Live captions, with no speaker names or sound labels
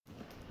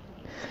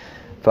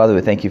Father,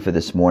 we thank you for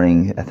this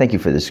morning. I thank you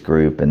for this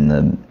group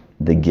and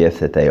the gift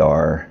that they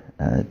are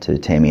to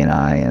Tammy and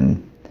I,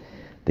 and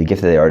the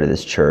gift that they are to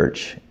this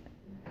church.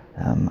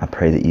 I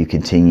pray that you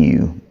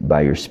continue by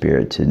your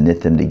Spirit to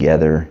knit them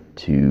together,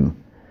 to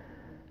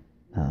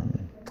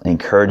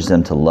encourage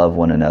them to love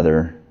one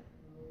another,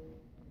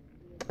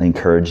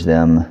 encourage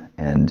them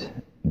and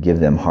give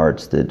them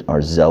hearts that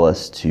are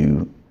zealous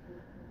to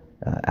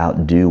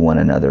outdo one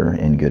another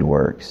in good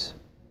works.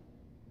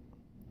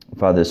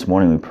 Father, this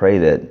morning we pray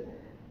that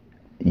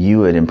you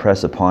would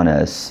impress upon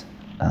us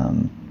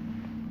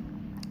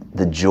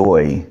the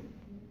joy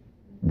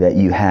that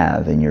you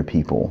have in your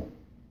people,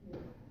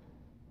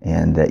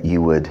 and that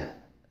you would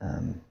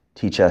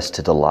teach us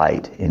to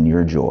delight in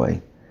your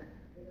joy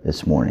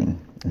this morning.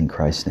 In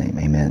Christ's name,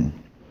 amen.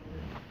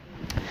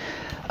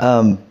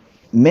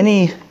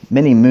 Many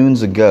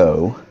moons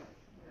ago,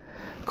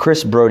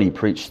 Chris Brody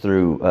preached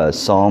through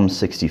Psalm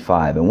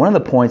 65, and one of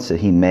the points that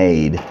he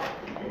made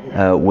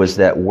was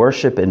that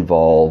worship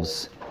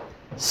involves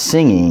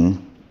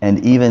singing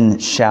and even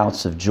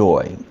shouts of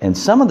joy. And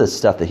some of the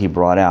stuff that he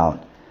brought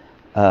out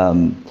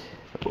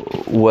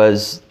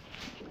was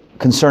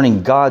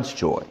concerning God's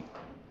joy.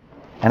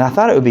 And I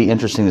thought it would be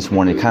interesting this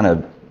morning to kind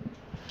of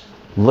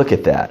look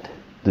at that,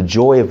 the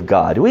joy of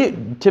God.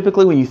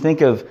 Typically, when you think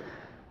of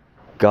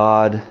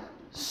God,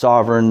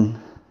 sovereign,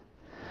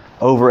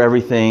 over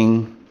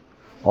everything,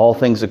 all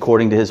things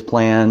according to His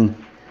plan,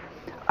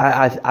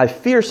 I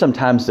fear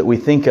sometimes that we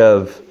think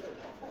of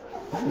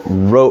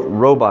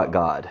robot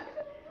God,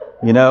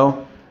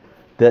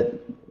 that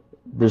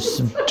there's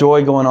some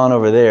joy going on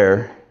over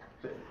there.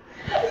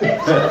 So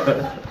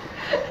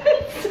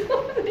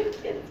many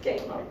kids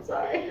came, I'm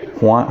sorry.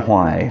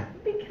 Why?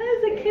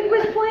 Because a kid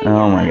was playing.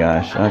 Oh my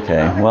gosh,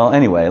 okay. Well,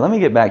 anyway, let me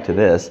get back to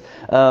this.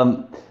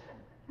 You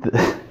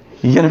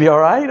going to be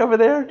all right over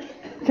there?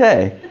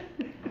 Okay.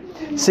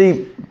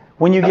 See,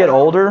 when you get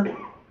older,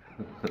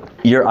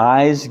 your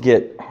eyes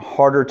get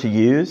harder to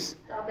use,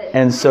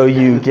 and so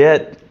you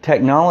get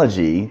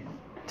technology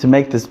to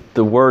make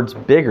the words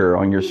bigger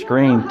on your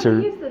screen Use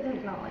the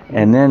technology.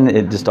 and then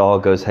it just all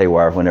goes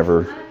haywire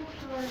whenever.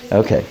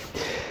 Okay.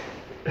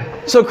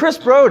 So Chris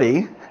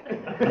Brody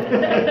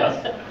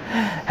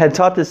had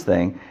taught this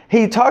thing.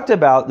 He talked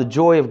about the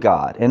joy of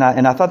God, and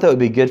I thought that would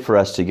be good for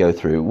us to go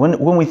through.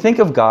 When we think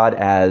of God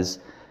as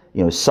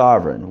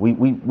sovereign,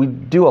 we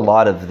do a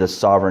lot of the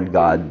sovereign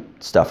God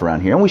stuff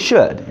around here, and we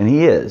should, and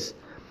He is.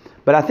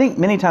 But I think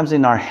many times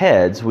in our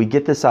heads we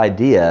get this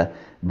idea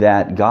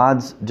that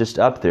God's just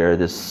up there,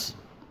 this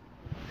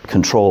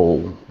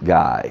control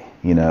guy,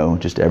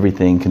 just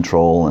everything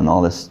control and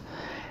all this.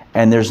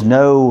 And there's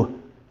no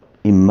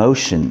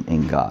emotion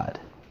in God.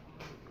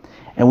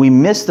 And we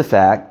miss the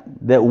fact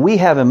that we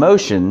have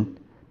emotion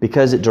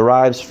because it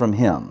derives from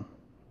Him,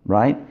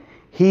 right?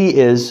 He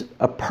is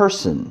a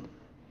person.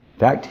 In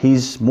fact,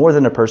 He's more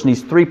than a person.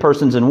 He's three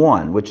persons in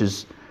one, which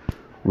is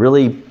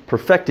really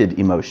perfected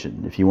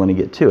emotion, if you want to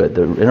get to it.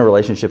 The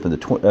interrelationship of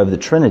the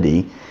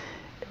Trinity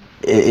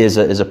is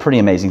a pretty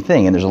amazing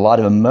thing, and there's a lot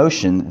of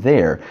emotion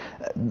there.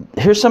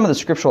 Here's some of the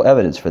scriptural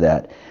evidence for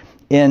that.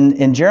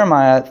 In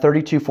Jeremiah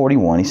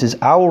 32:41, he says,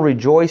 I will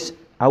rejoice,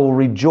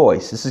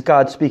 this is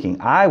God speaking,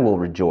 I will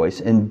rejoice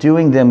in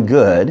doing them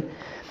good,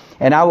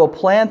 and I will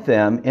plant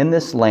them in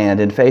this land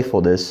in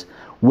faithfulness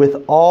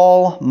with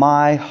all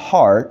my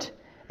heart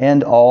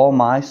and all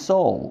my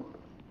soul.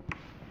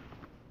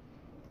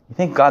 You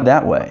think God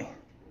that way?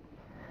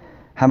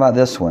 How about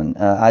this one?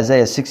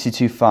 Isaiah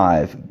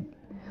 62:5.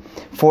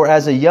 For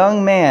as a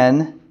young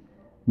man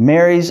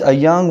marries a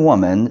young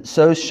woman,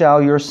 so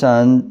shall your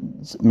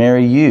sons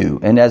marry you.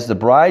 And as the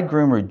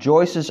bridegroom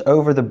rejoices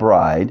over the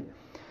bride,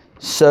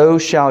 so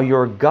shall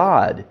your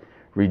God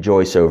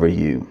rejoice over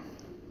you.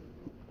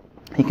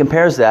 He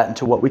compares that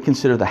to what we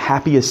consider the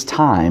happiest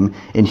time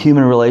in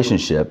human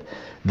relationship,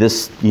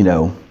 this,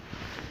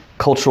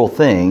 cultural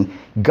thing.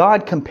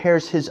 God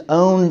compares His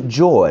own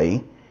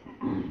joy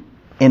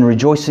in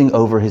rejoicing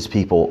over His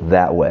people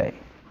that way.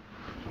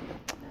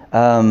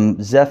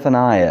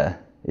 Zephaniah,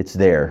 it's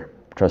there,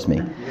 trust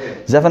me.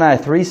 Zephaniah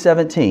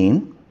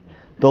 3:17,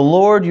 the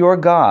Lord your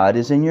God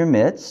is in your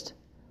midst,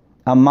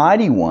 a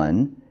mighty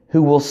one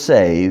who will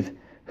save,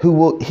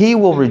 He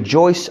will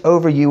rejoice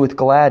over you with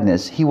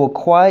gladness. He will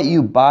quiet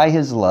you by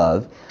His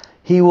love.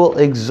 He will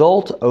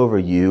exult over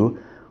you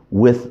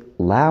with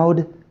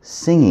loud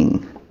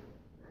singing.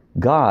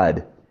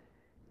 God,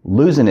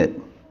 losing it,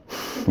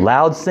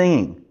 loud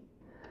singing.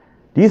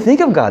 Do you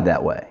think of God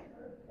that way?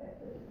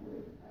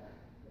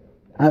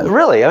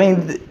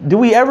 Really, do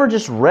we ever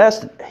just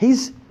rest?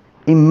 He's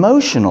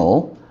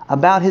emotional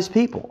about His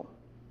people.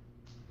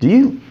 Do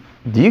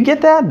you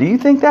get that? Do you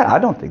think that? I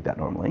don't think that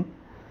normally.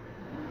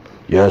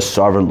 Yes,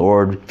 sovereign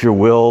Lord, if your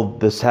will,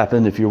 this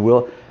happened, if your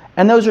will.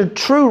 And those are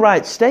true,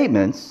 right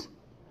statements,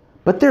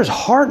 but there's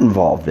heart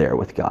involved there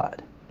with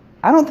God.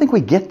 I don't think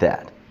we get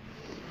that.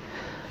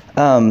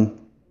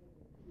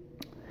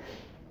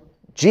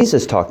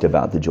 Jesus talked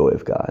about the joy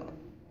of God.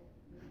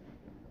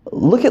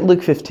 Look at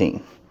Luke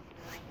 15.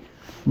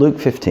 Luke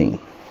 15.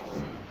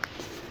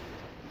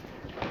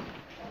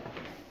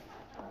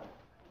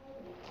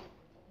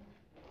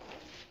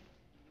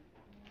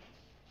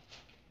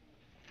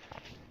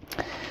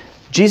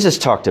 Jesus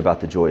talked about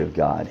the joy of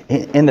God.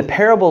 In the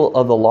parable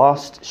of the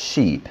lost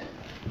sheep,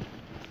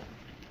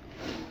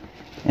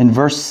 in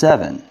verse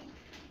 7,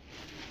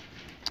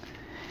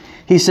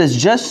 he says,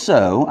 "Just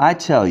so, I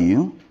tell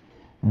you,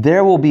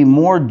 there will be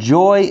more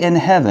joy in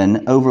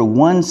heaven over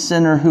one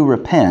sinner who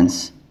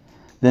repents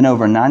than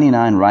over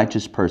 99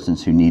 righteous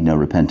persons who need no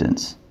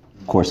repentance."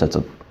 Of course,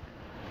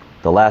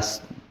 the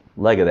last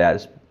leg of that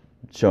is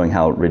showing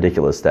how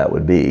ridiculous that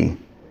would be.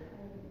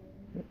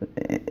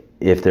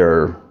 If there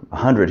are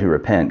 100 who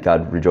repent,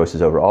 God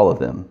rejoices over all of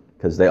them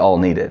because they all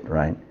need it,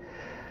 right?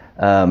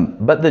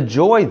 But the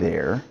joy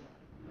there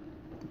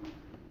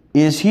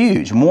is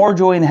huge. More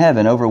joy in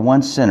heaven over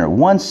one sinner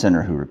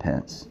who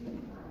repents.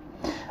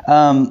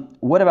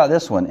 What about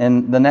this one?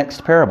 In the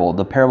next parable,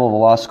 the parable of the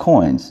lost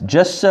coins.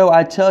 "Just so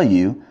I tell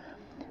you,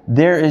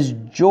 there is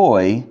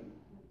joy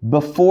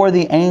before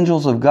the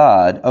angels of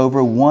God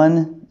over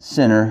one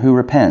sinner who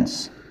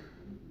repents."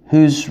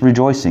 Who's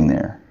rejoicing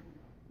there?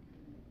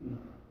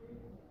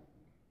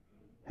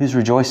 Who's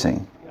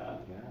rejoicing?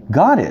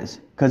 God is,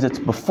 because it's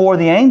before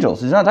the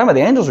angels. He's not talking about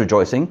the angels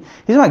rejoicing.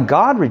 He's talking about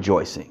God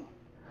rejoicing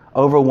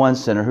over one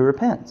sinner who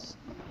repents.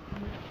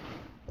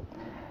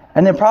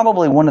 And then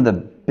probably one of the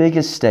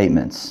biggest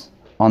statements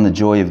on the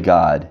joy of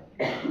God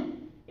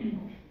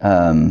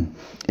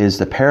is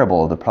the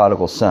parable of the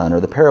prodigal son, or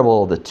the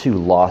parable of the two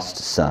lost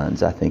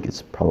sons. I think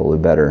it's probably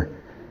better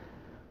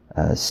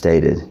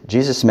stated.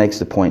 Jesus makes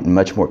the point in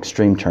much more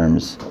extreme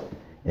terms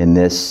in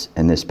this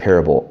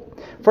parable.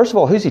 First of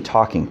all, who's he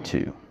talking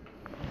to?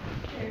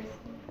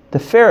 The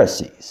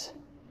Pharisees.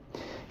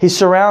 He's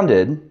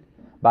surrounded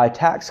by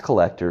tax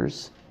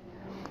collectors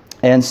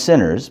and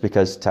sinners,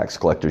 because tax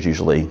collectors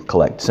usually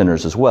collect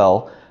sinners as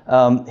well.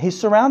 He's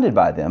surrounded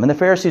by them, and the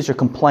Pharisees are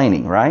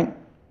complaining, right?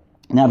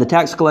 Now the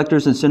tax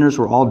collectors and sinners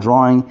were all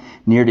drawing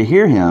near to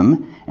hear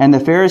him, and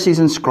the Pharisees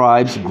and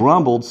scribes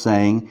grumbled,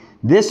 saying,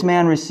 "This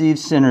man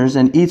receives sinners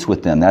and eats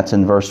with them." That's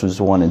in verses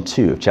 1 and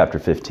 2 of chapter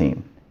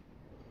 15.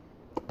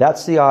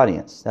 That's the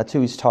audience. That's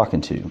who he's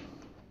talking to.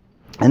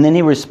 And then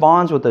he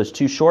responds with those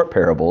two short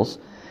parables,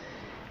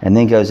 and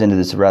then goes into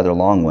this rather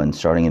long one,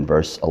 starting in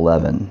verse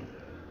 11.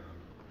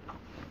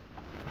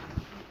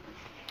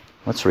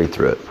 Let's read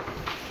through it.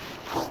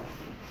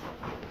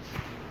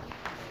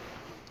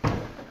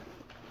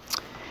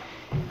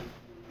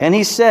 "And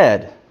he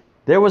said,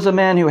 there was a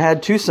man who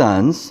had 2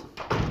 sons,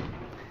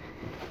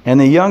 and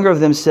the younger of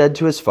them said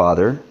to his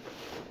father,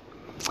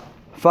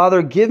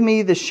 'Father, give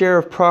me the share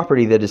of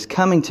property that is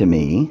coming to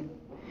me.'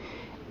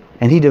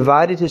 And he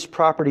divided his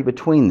property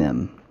between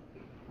them.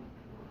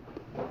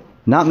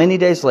 Not many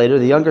days later,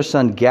 the younger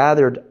son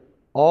gathered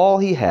all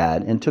he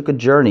had and took a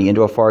journey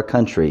into a far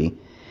country,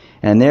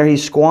 and there he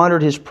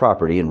squandered his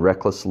property in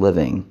reckless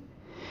living.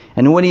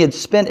 And when he had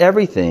spent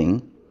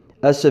everything,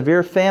 a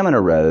severe famine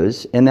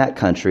arose in that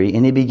country,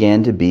 and he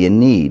began to be in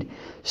need.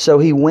 So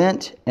he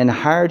went and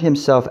hired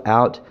himself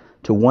out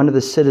to one of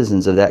the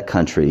citizens of that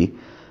country,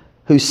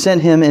 who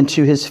sent him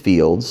into his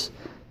fields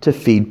to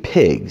feed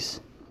pigs.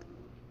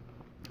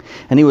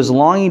 And he was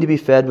longing to be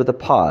fed with the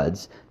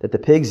pods that the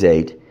pigs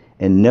ate,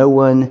 and no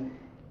one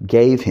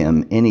gave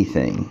him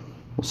anything."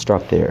 We'll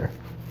stop there.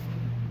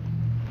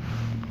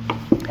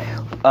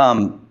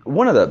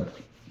 One of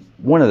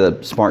the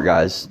smart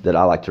guys that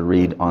I like to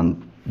read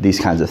on these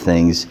kinds of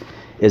things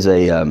is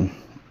a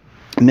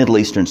Middle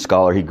Eastern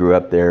scholar. He grew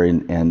up there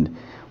and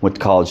went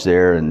to college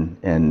there,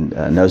 and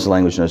knows the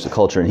language, knows the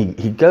culture, and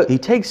he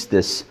takes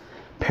this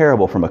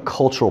parable from a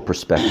cultural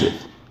perspective,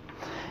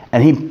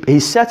 and he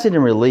sets it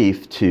in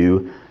relief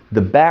to the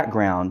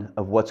background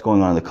of what's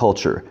going on in the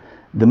culture.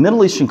 The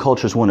Middle Eastern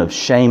culture is one of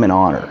shame and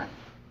honor.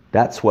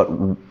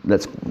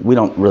 We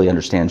don't really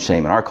understand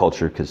shame in our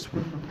culture,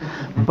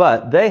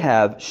 but they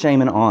have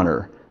shame and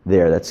honor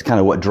there. That's kind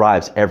of what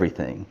drives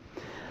everything.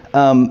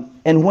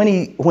 And when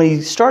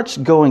he starts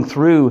going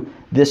through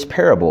this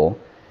parable,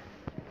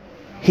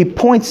 he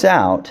points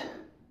out,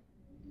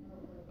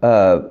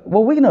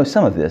 we know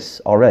some of this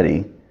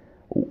already.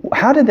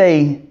 How did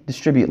they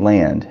distribute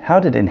land? How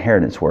did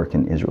inheritance work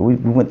in Israel? We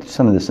went through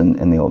some of this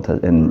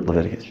in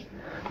Leviticus.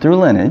 Through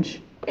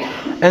lineage.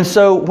 And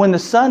so when the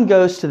son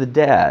goes to the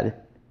dad,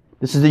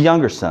 this is the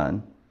younger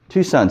son,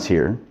 2 sons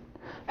here,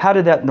 how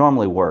did that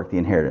normally work, the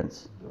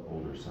inheritance?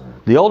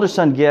 The older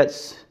son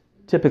gets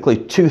typically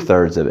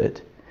 2/3 of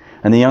it,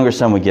 and the younger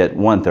son would get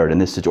 1/3 in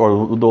this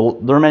situation, or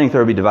the remaining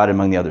third would be divided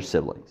among the other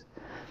siblings.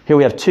 Here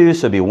we have 2,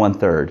 so it'd be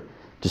 1/3,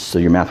 just so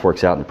your math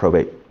works out and the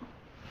probate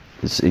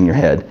is in your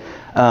head.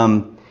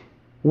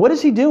 What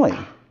is he doing?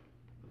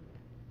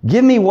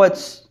 Give me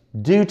what's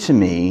due to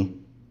me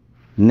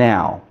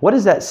now. What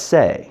does that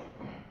say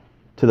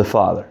to the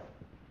father?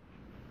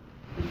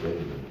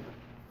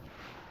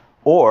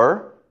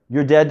 Or,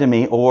 you're dead to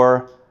me,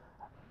 or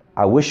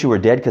I wish you were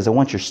dead because I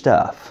want your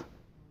stuff.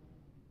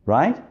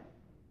 Right?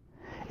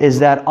 Is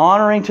that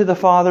honoring to the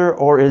father,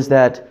 or is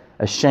that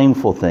a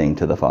shameful thing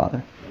to the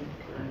father?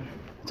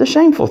 It's a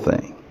shameful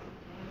thing.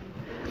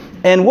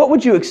 And what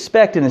would you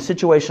expect in a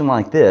situation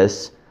like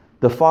this,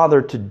 the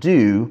father to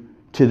do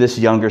to this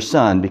younger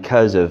son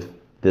because of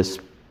this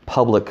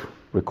public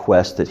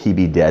request that he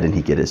be dead and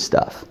he get his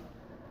stuff?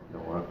 Go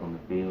work on the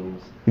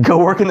fields. Go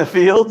work in the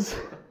fields?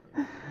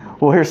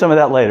 We'll hear some of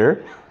that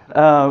later.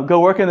 Go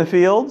work in the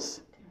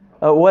fields.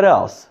 What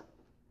else?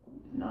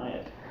 Deny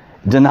it.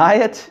 Deny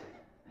it?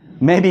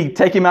 Maybe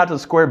take him out to the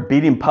square,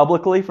 beat him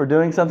publicly for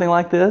doing something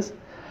like this?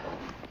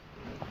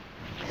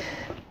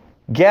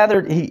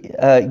 Gathered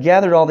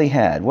all he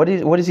had. What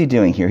is he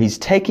doing here? He's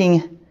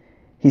taking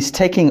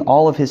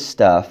all of his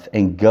stuff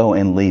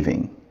and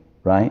leaving,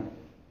 right?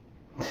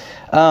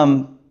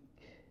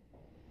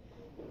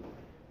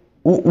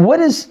 What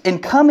is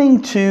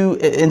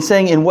in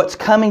saying in what's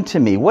coming to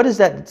me? What does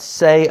that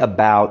say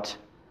about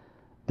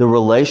the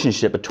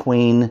relationship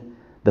between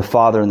the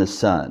Father and the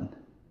Son?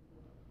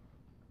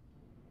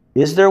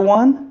 Is there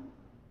one?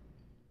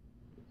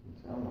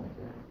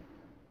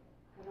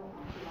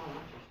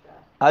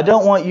 I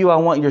don't want you, I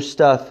want your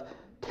stuff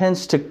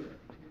tends to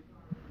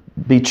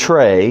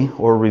betray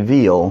or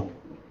reveal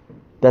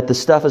that the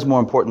stuff is more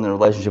important than the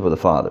relationship with the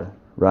Father,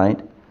 right?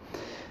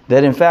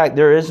 That in fact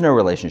there is no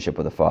relationship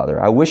with the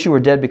Father. I wish you were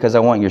dead because I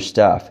want your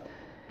stuff.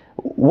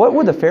 How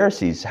would the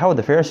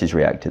Pharisees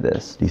react to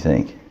this, do you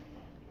think?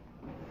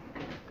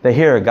 They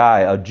hear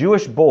a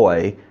Jewish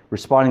boy,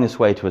 responding this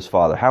way to his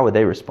father. How would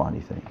they respond, do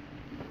you think?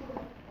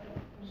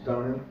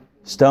 Stone him.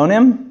 Stone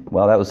him?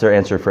 Well, that was their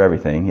answer for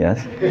everything,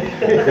 yes.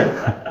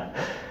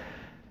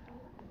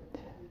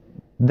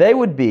 They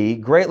would be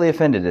greatly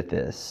offended at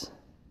this.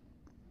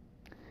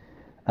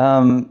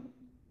 How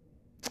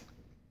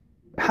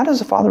does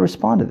the Father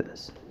respond to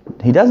this?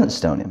 He doesn't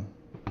stone him.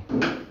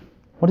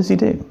 What does he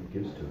do?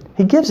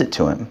 He gives it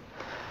to him.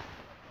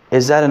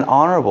 Is that an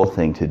honorable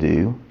thing to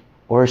do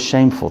or a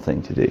shameful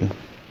thing to do?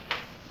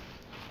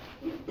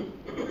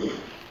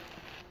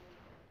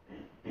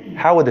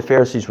 How would the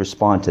Pharisees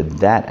respond to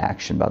that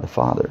action by the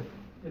Father?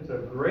 It's a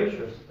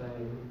gracious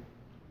thing,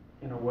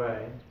 in a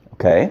way.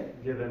 Okay.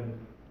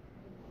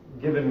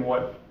 Given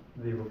what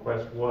the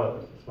request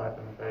was, a slap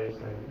in the face,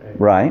 a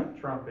Right.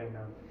 trumping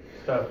of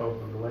stuff over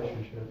the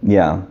relationship.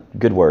 Yeah,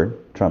 good word,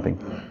 trumping.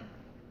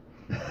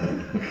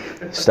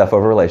 Stuff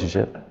over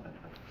relationship.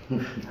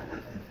 It's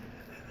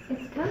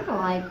kind of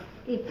like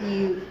if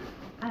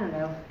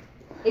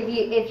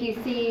you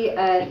see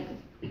a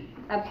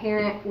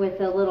parent with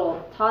a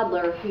little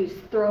toddler who's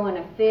throwing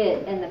a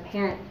fit and the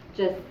parent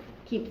just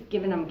keeps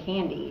giving them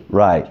candy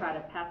Right. to try to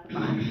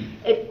pacify.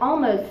 It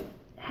almost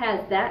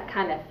has that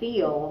kind of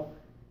feel.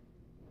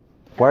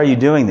 Why are you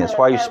doing this?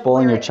 Why are you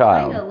spoiling your It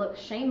child? kind of looks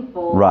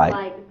shameful, Right.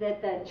 like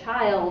that the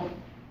child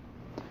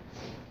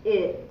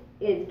is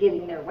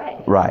giving their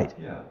way. Right.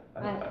 Yeah.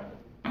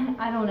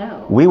 I don't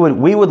know. We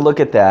would look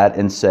at that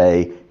and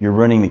say, you're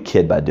ruining the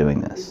kid by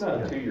doing He's this.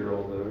 not a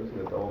 2-year-old though, he's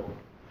an adult.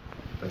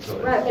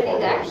 Right, but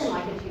he's acting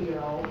like a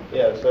 2-year-old.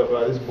 Yeah, so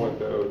by this point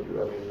though,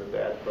 I mean, the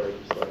dad's probably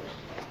just like,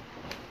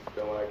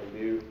 done what I can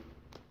do.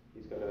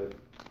 He's gonna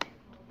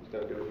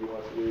do what he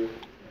wants to do.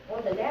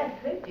 Well, the dad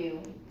could do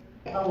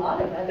a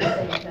lot of other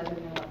things other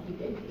than what he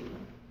did do.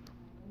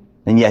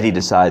 And yet he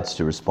decides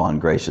to respond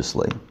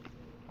graciously.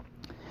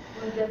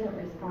 Well, he doesn't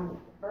respond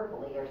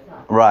verbally or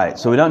something. Right,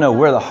 so we don't know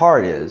where the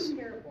heart is.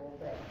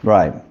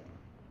 Right.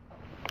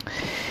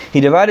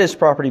 He divided his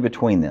property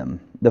between them.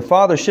 The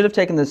father should have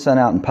taken the son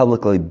out and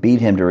publicly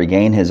beat him to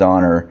regain his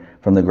honor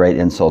from the great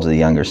insult of the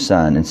younger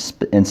son.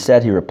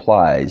 Instead, he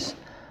complies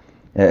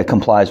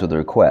with the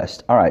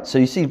request. All right, so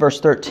you see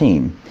verse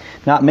 13.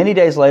 Not many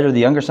days later, the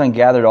younger son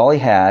gathered all he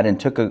had and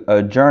took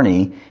a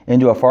journey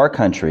into a far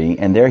country,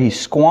 and there he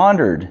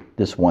squandered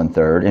this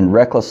 1/3 in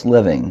reckless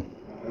living.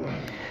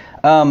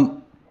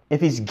 If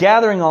he's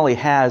gathering all he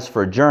has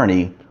for a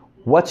journey,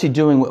 what's he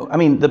doing? I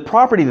mean, the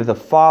property that the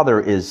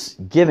father is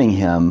giving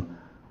him,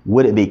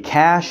 would it be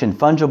cash and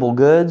fungible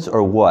goods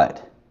or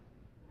what?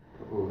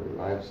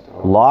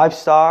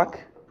 Livestock?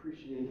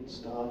 Appreciated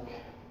stock.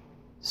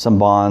 Some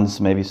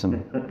bonds, maybe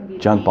some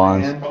junk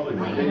bonds.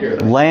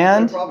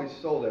 Land? Probably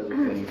sold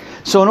everything.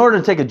 So in order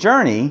to take a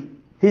journey,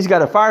 he's got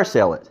to fire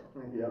sale it,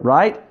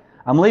 right?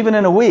 I'm leaving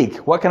in a week.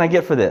 What can I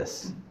get for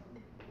this?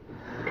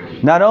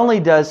 Not only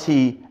does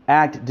he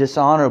act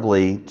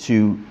dishonorably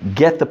to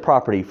get the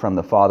property from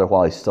the father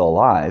while he's still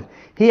alive,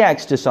 he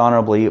acts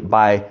dishonorably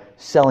by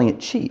selling it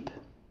cheap.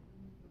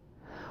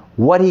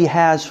 What he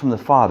has from the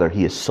father,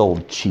 he has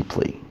sold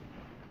cheaply,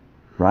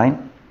 right?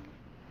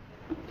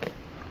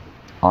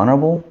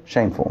 Honorable,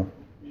 shameful.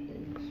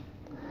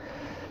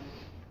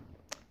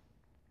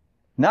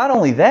 Not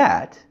only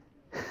that,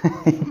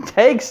 he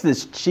takes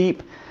this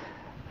cheap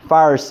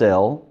fire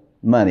sale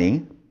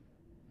money,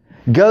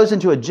 goes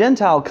into a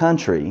Gentile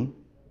country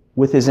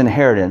with his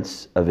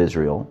inheritance of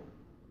Israel,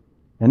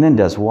 and then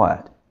does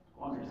what?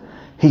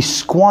 He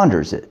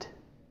squanders it.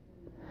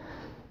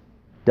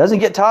 Doesn't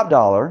get top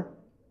dollar,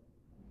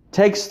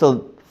 takes the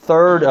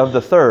third of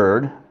the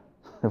third,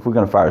 if we're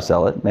going to fire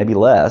sell it, maybe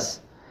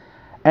less,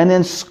 and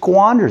then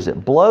squanders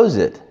it, blows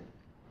it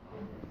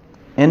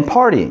in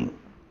partying.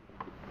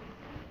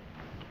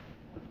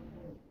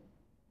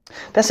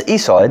 That's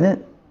Esau, isn't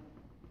it?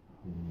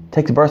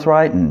 Take the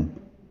birthright and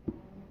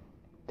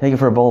take it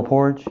for a bowl of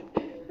porridge.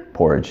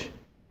 Porridge.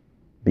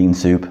 bean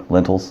soup,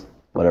 lentils,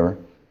 whatever.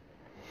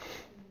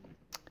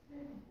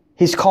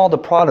 He's called a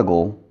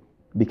prodigal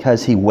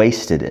because he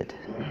wasted it.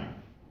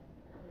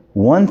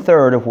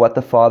 1/3 of what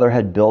the father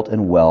had built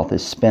in wealth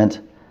is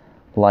spent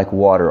like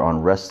water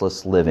on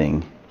restless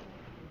living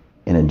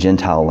in a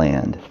Gentile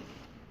land.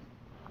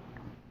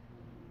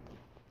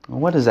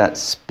 What does that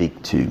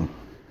speak to?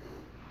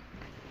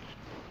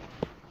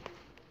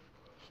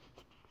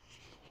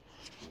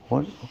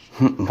 What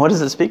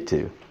does it speak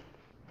to?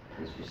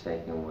 He's just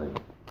taking what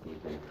he's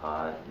been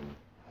taught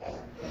and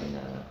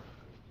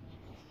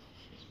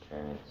his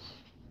parents'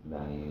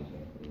 values.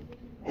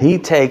 He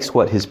takes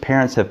what his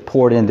parents have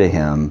poured into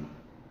him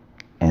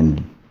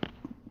and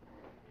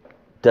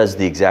does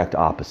the exact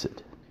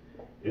opposite.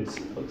 It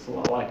looks a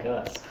lot like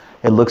us.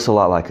 It looks a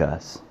lot like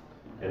us.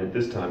 And at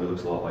this time, it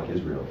looks a lot like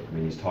Israel. I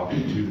mean, he's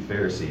talking to the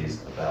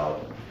Pharisees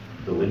about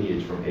the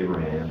lineage from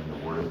Abraham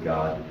and the Word of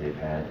God that they've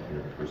had in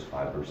the first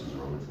 5 verses of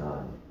Romans 9.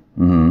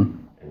 Mm-hmm.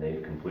 And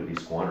they've completely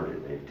squandered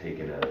it. They've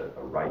taken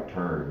a right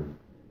turn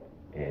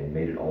and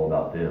made it all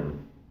about them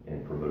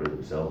and promoted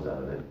themselves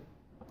out of it.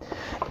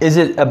 Is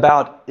it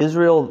about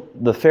Israel,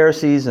 the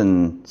Pharisees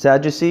and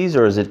Sadducees,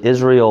 or is it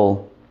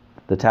Israel,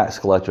 the tax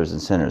collectors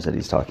and sinners that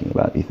he's talking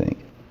about, do you think?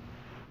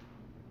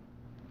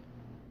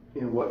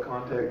 In what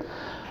context?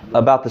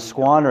 About the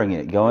squandering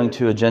it, going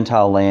to a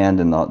Gentile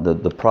land and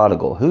the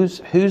prodigal. Who's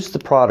the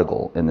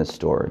prodigal in this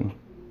story?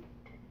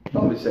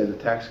 Probably say the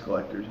tax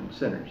collectors and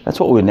sinners. That's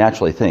what we would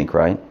naturally think,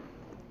 right?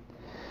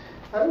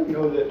 How do we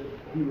know that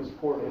he was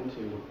poured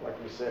into, like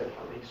we said,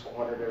 he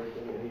squandered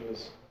everything and he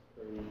was...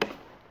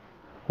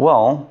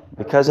 Well,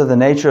 because of the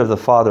nature of the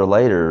father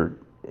later,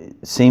 it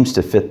seems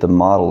to fit the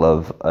model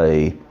of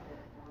a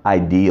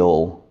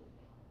ideal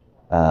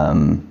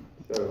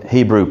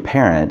Hebrew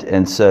parent,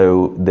 and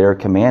so they're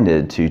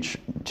commanded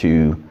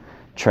to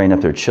train up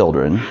their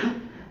children.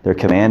 They're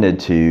commanded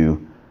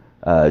to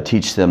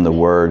teach them the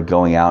word,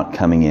 going out,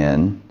 coming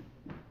in.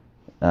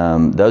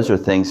 Those are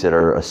things that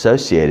are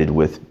associated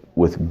with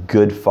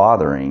good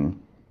fathering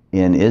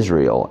in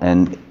Israel,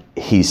 and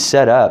he's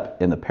set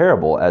up in the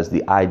parable as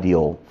the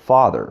ideal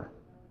father.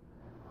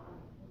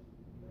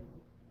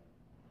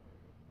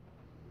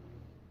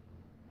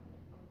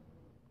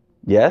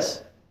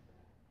 Yes?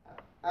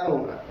 I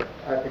don't know.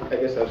 I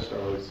guess I just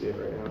don't really see it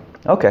right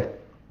now. Okay.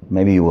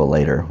 Maybe you will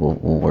later.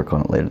 We'll work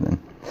on it later then.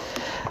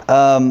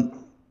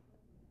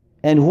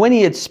 And when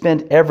he had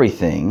spent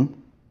everything,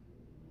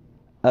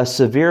 a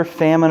severe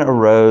famine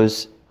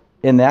arose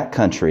in that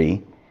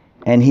country,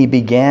 and he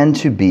began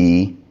to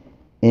be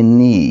in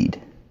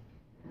need.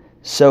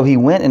 So he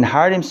went and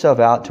hired himself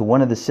out to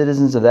one of the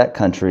citizens of that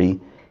country,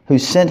 who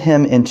sent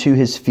him into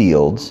his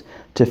fields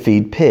to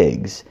feed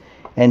pigs.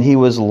 And he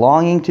was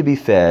longing to be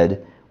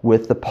fed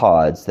with the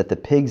pods that the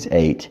pigs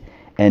ate,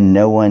 and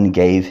no one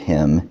gave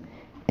him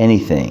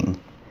anything.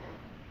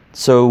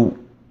 So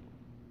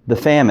the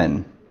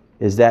famine,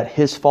 is that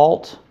his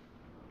fault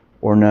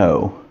or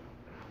no?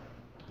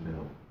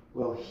 No.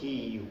 Well,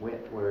 he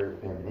went where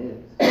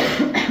famine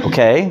is.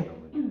 Okay,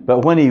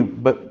 but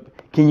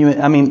can you?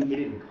 I mean, He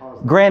didn't cause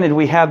it. granted,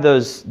 we have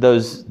those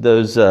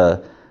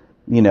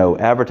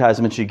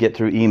advertisements you get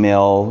through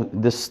email.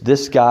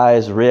 This guy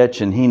is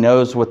rich and he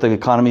knows what the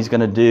economy is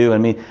going to do. I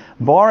mean,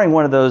 barring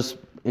one of those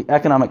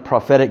economic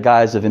prophetic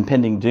guys of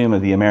impending doom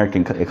of the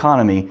American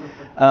economy,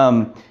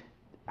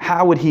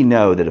 how would he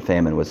know that a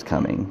famine was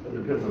coming?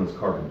 It depends on his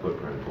carbon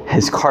footprint.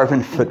 His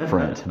carbon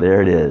footprint.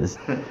 There it is.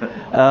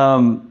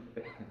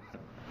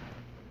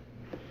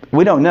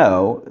 We don't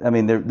know. I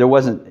mean, there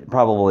wasn't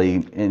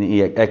probably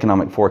any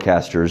economic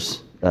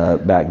forecasters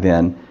back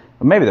then.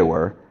 Maybe there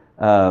were.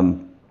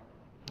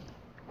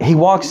 He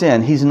walks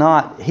in. He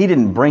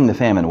didn't bring the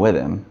famine with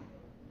him.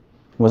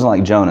 It wasn't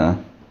like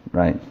Jonah,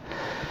 right?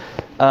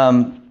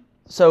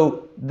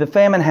 So the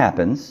famine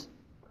happens.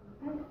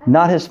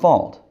 Not his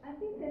fault. I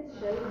think that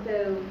shows,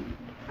 though,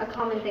 a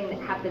common thing that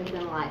happens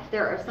in life.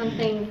 There are some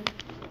things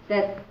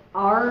that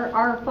are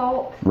our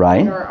fault,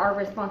 Right. or our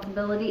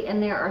responsibility,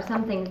 and there are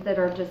some things that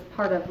are just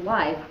part of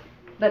life.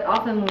 But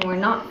often when we're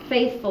not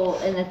faithful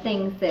in the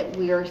things that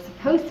we are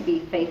supposed to be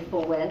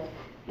faithful with,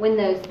 when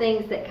those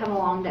things that come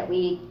along that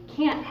we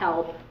can't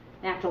help,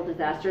 natural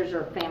disasters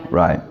or famine,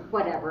 Right.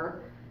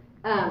 whatever,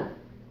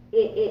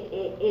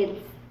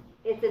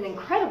 it's an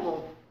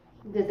incredible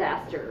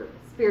disaster,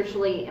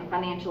 spiritually and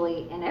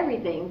financially and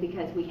everything,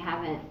 because we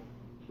haven't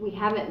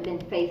been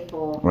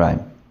faithful Right.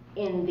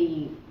 in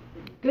the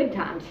good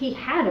times. He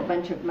had a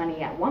bunch of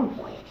money at one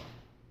point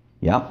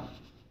Yep.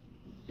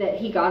 that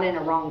he got in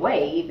a wrong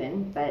way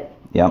even, but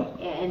Yep.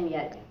 and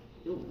yet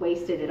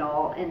wasted it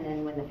all, and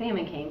then when the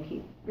famine came,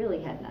 he really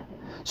had nothing.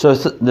 So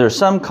there's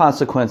some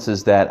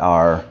consequences that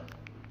are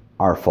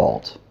our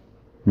fault.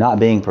 Not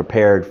being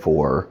prepared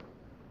for,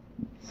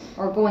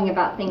 Or going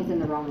about things in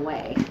the wrong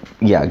way.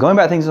 going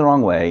about things the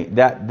wrong way,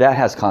 that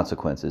has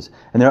consequences.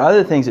 And there are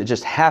other things that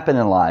just happen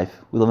in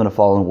life. We live in a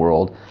fallen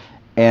world,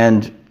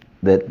 and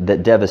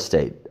that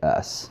devastate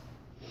us.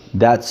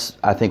 That's,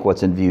 I think,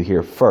 what's in view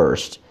here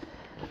first.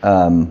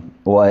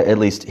 Well, at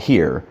least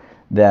here,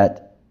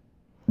 that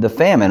the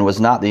famine was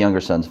not the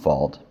younger son's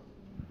fault.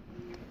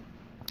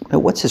 But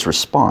what's his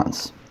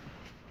response?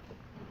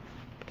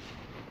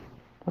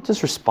 What's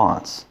his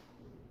response?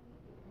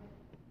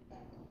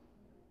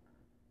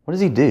 What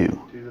does he do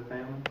To the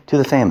family? to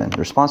the famine? The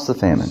response to the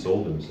famine.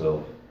 Sold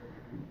himself.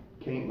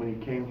 When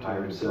he came to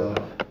Hired himself.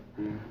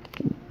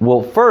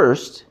 Well,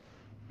 first,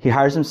 he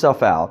hires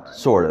himself out,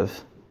 sort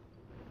of.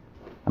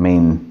 I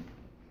mean,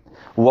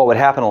 what would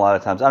happen a lot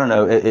of times, I don't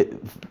know,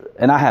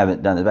 and I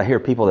haven't done it, but I hear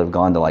people that have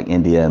gone to like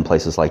India and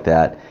places like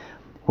that,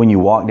 when you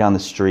walk down the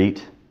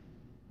street,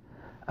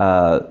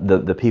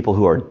 the people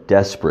who are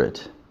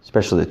desperate,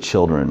 especially the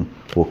children,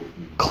 will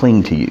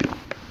cling to you,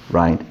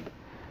 right?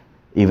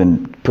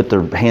 Even put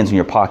their hands in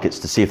your pockets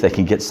to see if they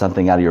can get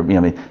something out of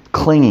your,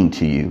 clinging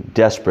to you,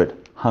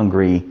 desperate,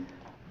 hungry.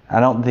 I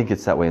don't think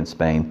it's that way in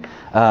Spain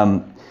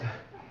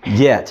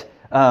yet.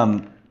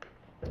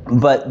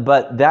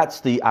 But that's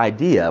the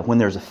idea. When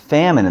there's a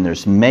famine and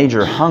there's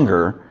major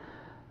hunger,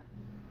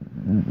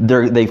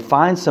 they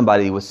find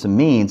somebody with some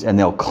means and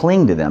they'll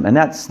cling to them. And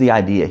that's the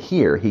idea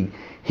here.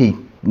 He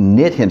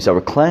knit himself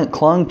or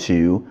clung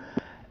to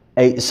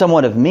a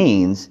somewhat of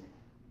means.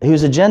 He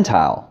was a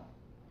Gentile.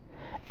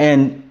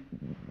 And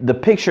the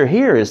picture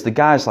here is the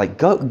guy's like,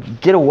 go,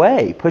 get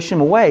away, push him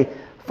away.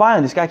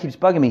 Finally, this guy keeps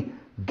bugging me,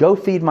 go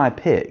feed my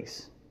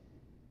pigs.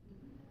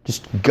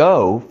 Just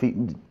go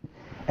feed.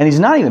 And he's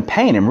not even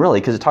paying him really,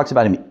 because it talks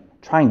about him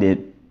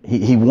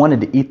he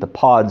wanted to eat the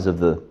pods of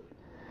the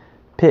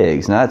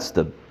pigs. Now that's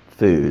the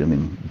food. I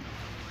mean,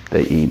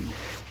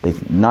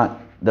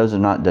 those are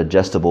not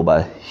digestible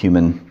by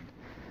human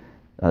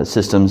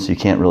systems. You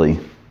can't really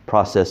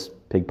process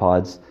pig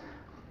pods.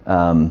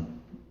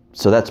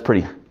 So that's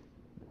pretty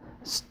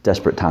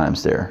desperate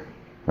times there,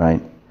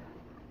 right?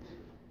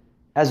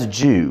 As a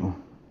Jew,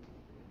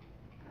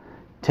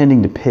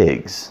 tending to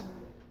pigs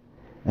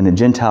in a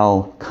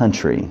Gentile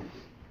country,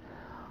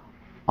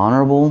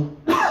 honorable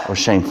or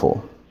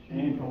shameful?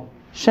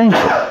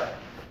 Shameful.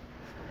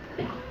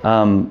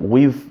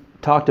 We've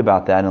talked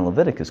about that in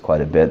Leviticus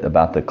quite a bit,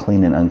 about the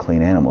clean and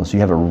unclean animals. You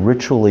have a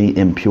ritually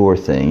impure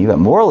thing. You have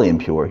morally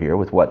impure here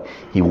with what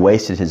he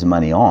wasted his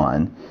money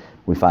on.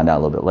 We find out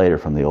a little bit later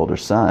from the older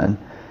son.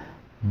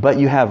 But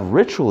you have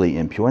ritually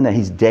impure in that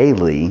he's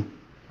daily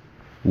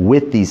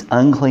with these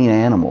unclean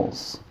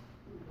animals,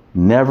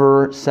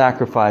 never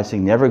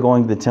sacrificing, never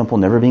going to the temple,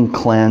 never being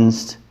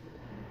cleansed,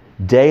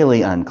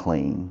 daily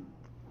unclean.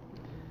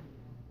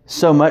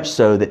 So much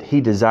so that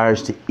he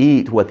desires to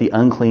eat what the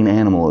unclean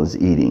animal is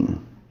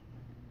eating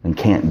and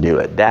can't do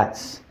it.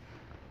 That's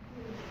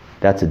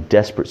a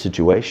desperate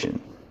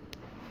situation.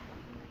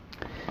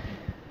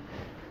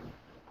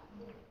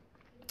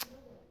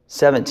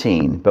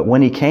 17, but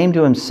when he came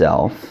to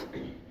himself,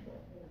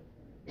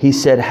 he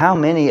said, how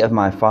many of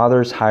my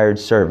father's hired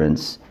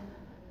servants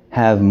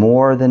have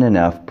more than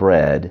enough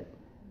bread,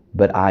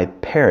 but I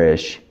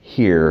perish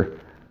here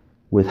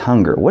with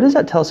hunger? What does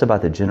that tell us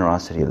about the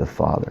generosity of the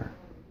Father?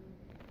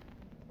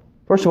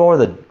 First of all,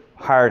 what are the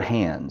hired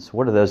hands?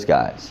 What are those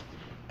guys?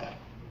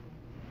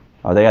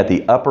 Are they at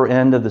the upper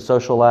end of the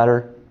social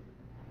ladder?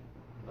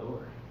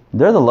 Lower.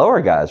 They're the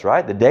lower guys,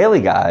 right? The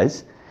daily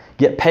guys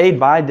get paid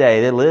by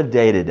day. They live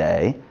day to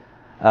day.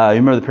 You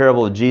remember the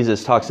parable of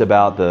Jesus talks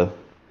about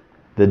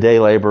the day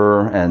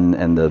laborer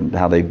and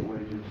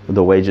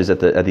the wages at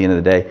the end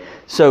of the day.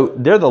 So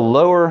they're the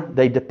lower.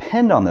 They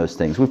depend on those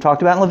things. We've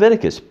talked about in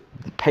Leviticus.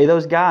 Pay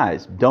those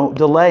guys. Don't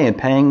delay in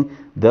paying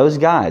those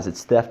guys.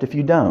 It's theft if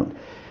you don't.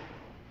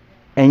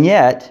 And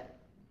yet,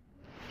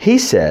 he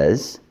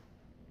says,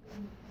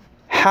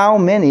 how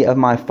many of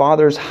my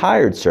father's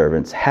hired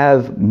servants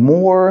have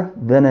more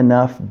than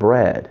enough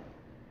bread?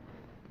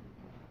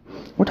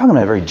 We're talking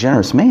about a very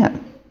generous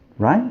man,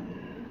 right?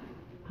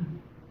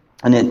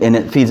 And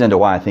it feeds into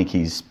why I think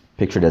he's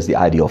pictured as the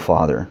ideal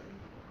father,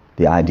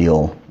 the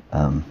ideal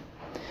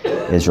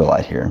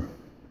Israelite here.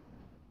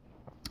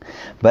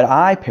 But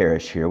I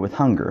perish here with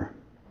hunger.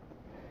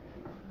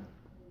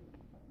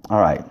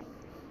 All right,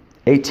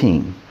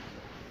 18.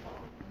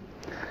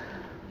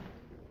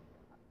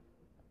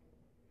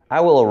 I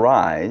will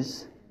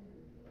arise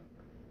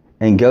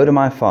and go to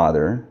my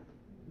father,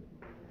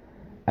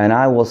 and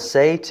I will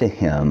say to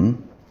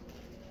him,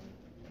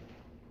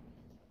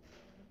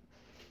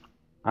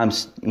 I'm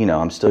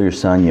still your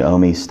son. You owe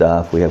me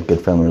stuff. We have a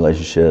good family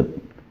relationship.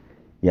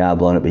 Yeah, I've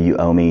blown it, but you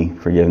owe me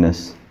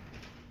forgiveness.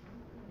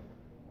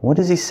 What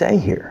does he say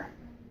here?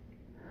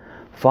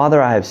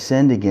 Father, I have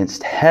sinned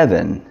against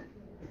heaven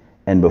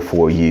and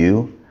before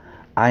you.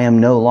 I am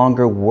no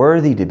longer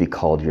worthy to be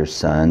called your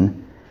son.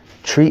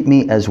 Treat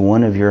me as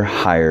one of your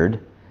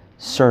hired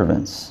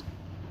servants.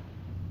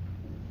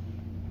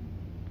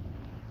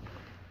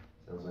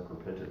 Sounds like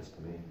repentance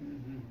to me.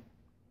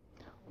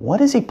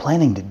 What is he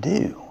planning to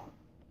do?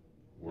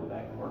 Go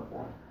back and work for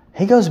him.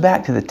 He goes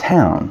back to the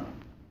town.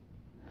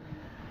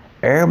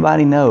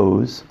 Everybody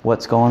knows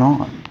what's going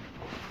on.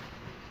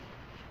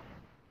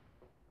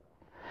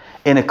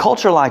 In a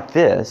culture like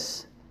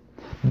this,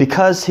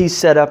 because he's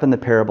set up in the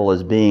parable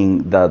as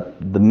being the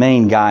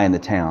main guy in the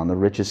town, the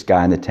richest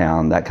guy in the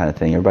town, that kind of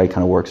thing. Everybody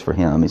kind of works for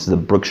him. He's the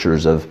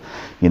Brookshires of,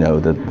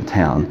 the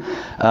town.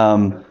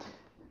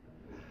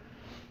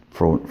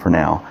 For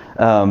now.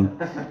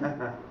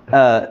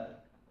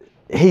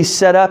 He's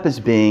set up as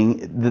being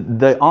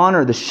the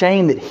honor, the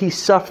shame that he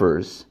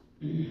suffers,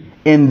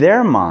 in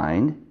their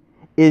mind,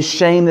 is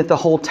shame that the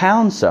whole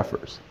town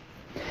suffers.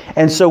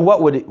 And so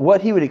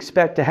what he would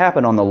expect to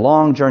happen on the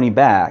long journey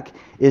back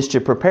is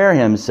to prepare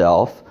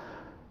himself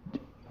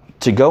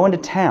to go into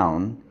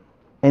town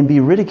and be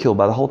ridiculed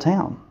by the whole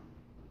town.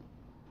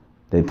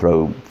 They'd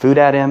throw food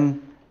at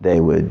him. They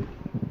would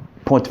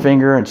point the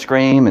finger and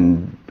scream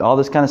and all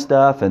this kind of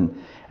stuff. And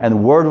the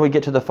word would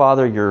get to the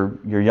father,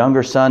 your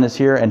younger son is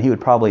here, and he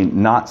would probably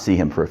not see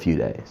him for a few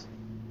days.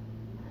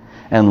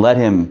 And let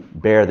him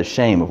bear the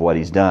shame of what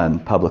he's done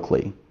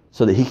publicly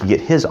so that he can get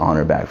his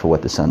honor back for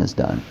what the son has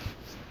done.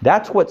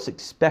 That's what's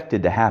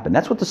expected to happen.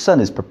 That's what the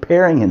son is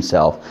preparing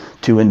himself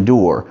to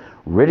endure.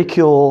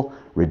 Ridicule,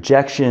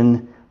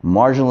 rejection,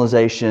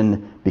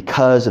 marginalization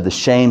because of the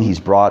shame he's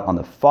brought on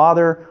the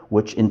father,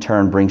 which in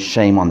turn brings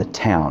shame on the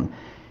town.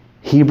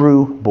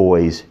 Hebrew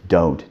boys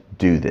don't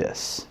do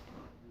this,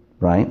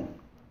 right?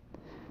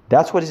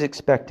 That's what he's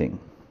expecting.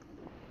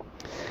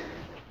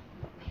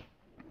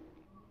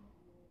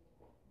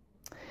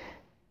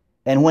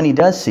 And when he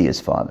does see his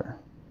father,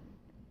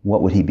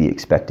 what would he be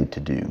expected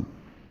to do?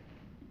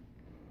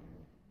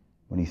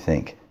 What do you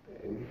think?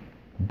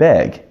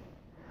 Beg.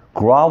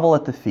 Grovel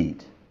at the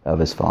feet of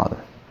his father.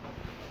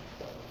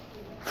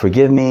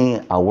 Forgive me,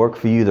 I'll work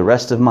for you the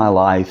rest of my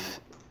life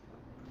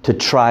to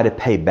try to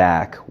pay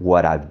back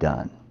what I've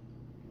done.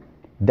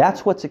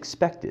 That's what's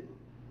expected.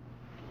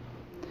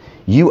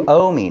 You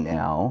owe me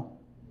now.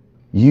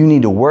 You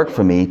need to work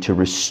for me to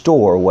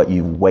restore what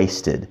you've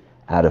wasted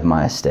out of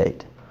my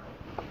estate.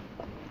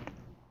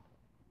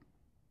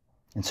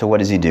 And so what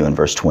does he do in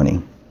verse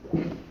 20?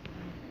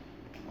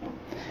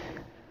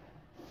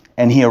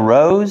 And he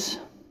arose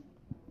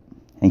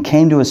and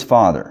came to his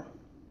father.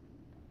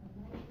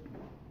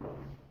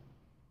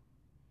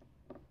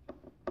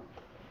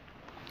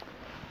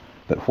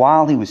 But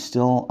while he was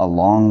still a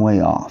long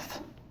way off,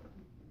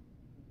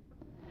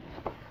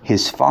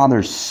 his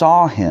father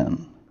saw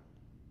him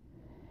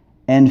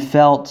and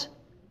felt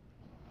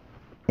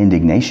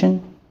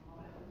indignation,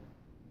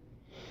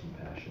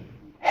 Compassion.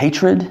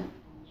 hatred,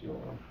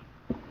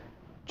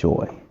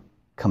 joy,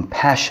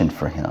 compassion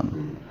for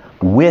him,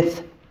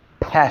 with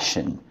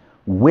passion,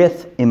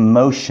 with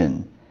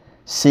emotion,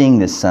 seeing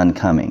this son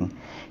coming.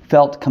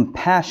 Felt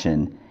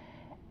compassion.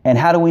 And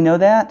how do we know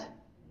that?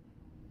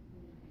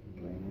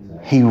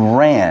 He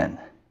ran.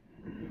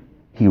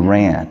 He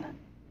ran.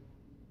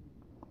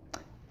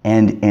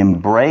 And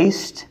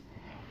embraced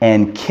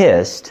and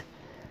kissed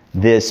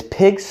this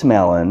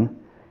pig-smelling,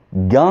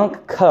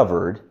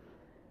 gunk-covered,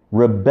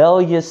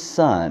 rebellious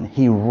son.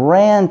 He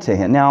ran to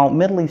him. Now,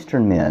 Middle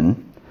Eastern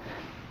men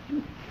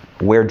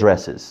wear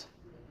dresses.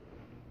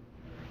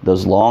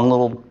 Those long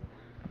little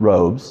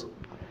robes.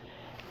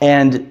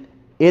 And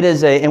it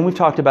is and we've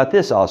talked about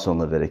this also in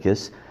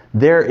Leviticus,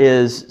 there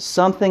is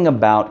something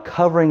about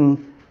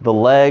covering the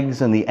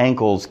legs and the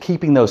ankles,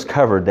 keeping those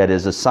covered, that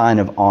is a sign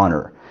of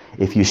honor.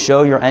 If you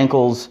show your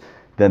ankles,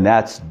 then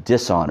that's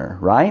dishonor,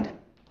 right?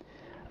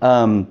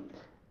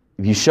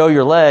 If you show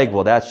your leg,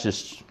 well, that's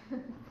just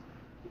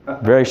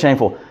very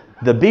shameful.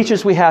 The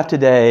beaches we have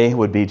today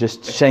would be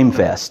just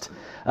shamefest.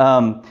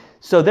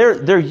 So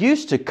they're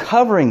used to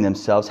covering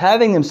themselves,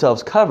 having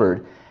themselves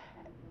covered.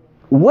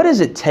 What does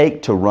it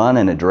take to run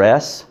in a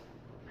dress?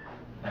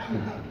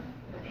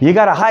 You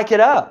got to hike it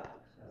up.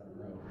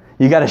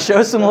 You got to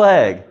show some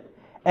leg.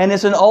 And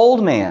it's an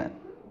old man.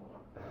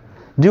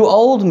 Do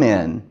old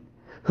men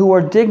who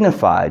are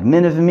dignified,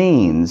 men of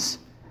means,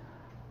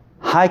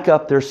 hike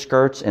up their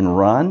skirts and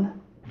run?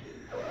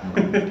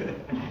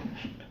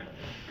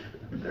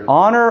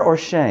 Honor or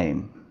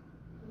shame?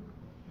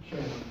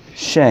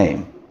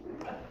 Shame.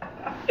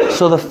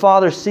 So the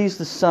father sees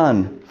the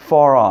son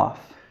far off.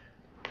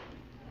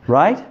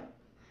 Right?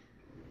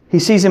 He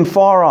sees him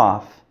far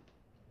off.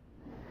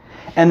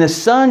 And the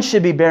son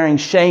should be bearing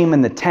shame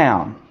in the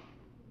town.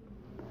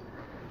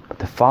 But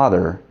the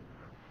father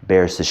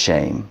bears the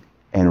shame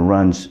and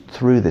runs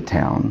through the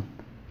town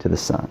to the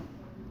son.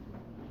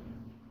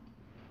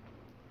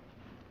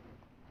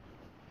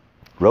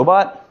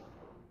 Robot?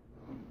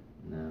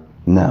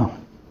 No.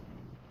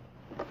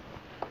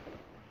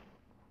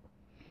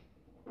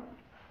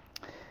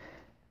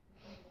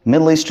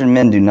 Middle Eastern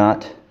men do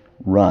not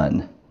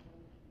run.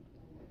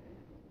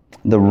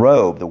 The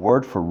robe, the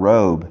word for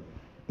robe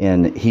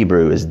in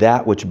Hebrew, is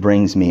that which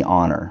brings me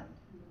honor.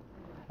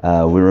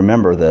 We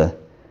remember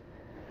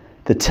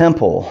the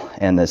temple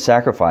and the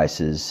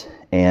sacrifices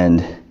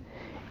and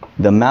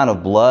the amount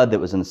of blood that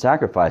was in the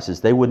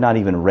sacrifices. They would not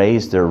even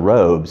raise their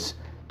robes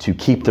to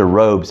keep their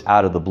robes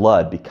out of the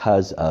blood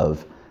because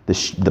of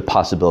the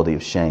possibility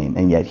of shame.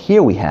 And yet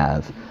here we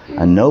have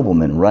a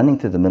nobleman running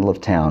through the middle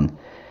of town,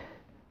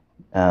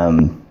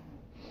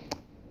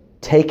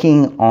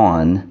 taking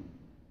on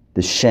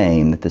the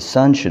shame that the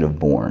son should have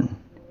borne.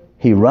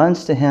 He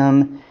runs to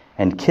him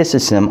and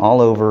kisses him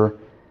all over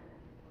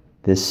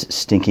this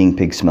stinking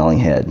pig-smelling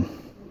head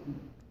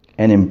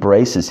and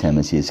embraces him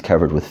as he is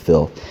covered with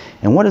filth.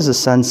 And what does the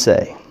son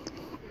say?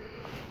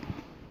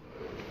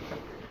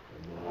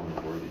 No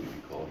longer worthy to be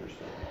called your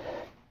son.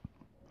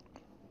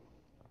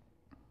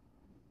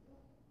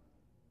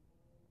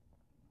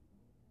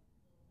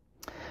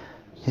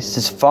 He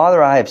says,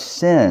 Father, I have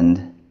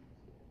sinned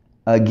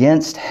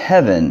against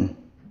heaven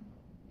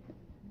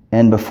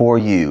and before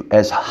you.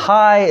 As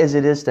high as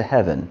it is to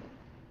heaven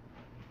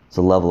is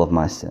the level of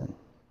my sin.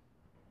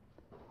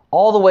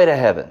 All the way to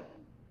heaven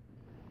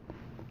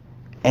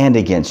and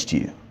against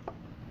you.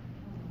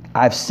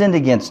 I've sinned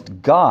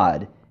against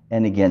God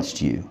and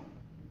against you.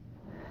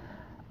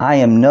 I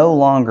am no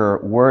longer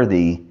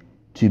worthy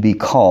to be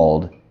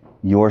called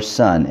your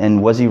son.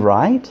 And was he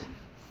right?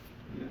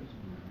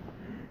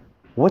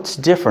 What's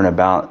different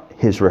about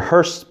his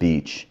rehearsed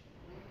speech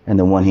and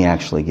the one he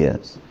actually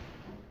gives?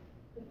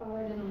 The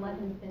father didn't let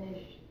him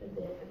finish the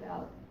bit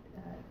about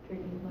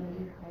treating one of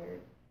your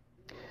hired.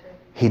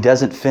 He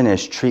doesn't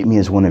finish, treat me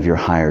as one of your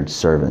hired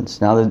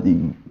servants. Now,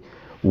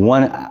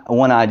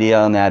 one idea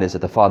on that is that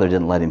the father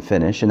didn't let him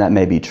finish, and that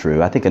may be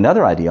true. I think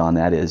another idea on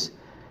that is,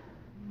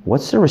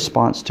 what's the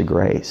response to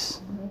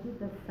grace? Maybe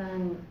the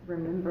son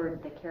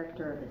remembered the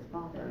character of his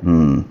father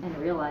Hmm. and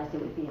realized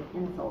it would be an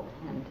insult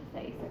to him to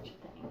say such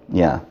a thing.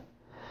 Yeah.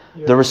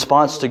 The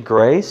response to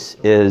grace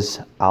is,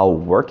 I'll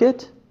work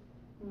it.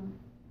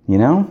 You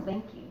know?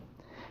 Thank you.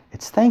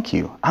 It's thank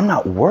you. I'm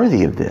not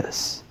worthy of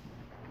this.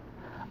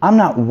 I'm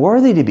not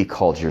worthy to be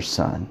called your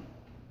son.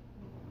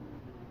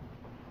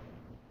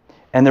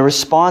 And the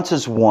response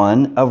is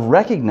one of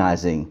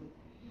recognizing,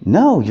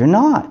 no, you're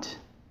not.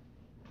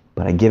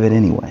 But I give it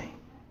anyway.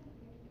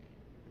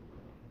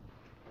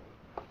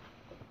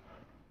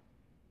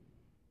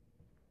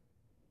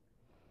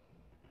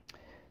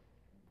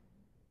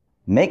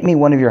 Make me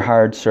one of your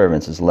hired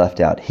servants is left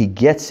out. He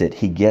gets it.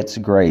 He gets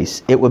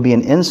grace. It would be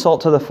an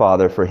insult to the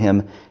Father for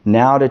him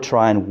now to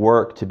try and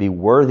work to be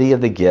worthy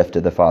of the gift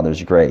of the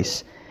Father's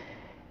grace.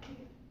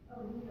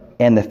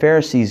 And the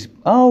Pharisees,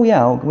 oh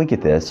yeah, we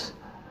get this.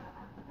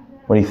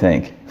 What do you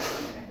think?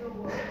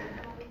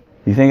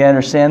 You think I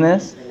understand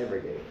this? They never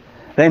get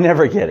it. They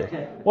never get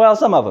it. Well,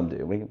 some of them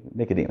do.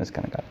 Nicodemus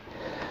kind of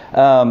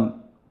got it.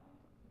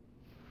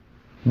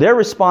 Their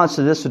response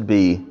to this would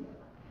be,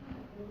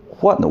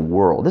 what in the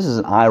world? This is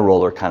an eye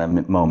roller kind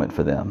of moment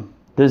for them.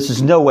 There's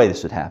just no way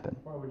this would happen.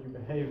 Why would you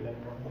behave that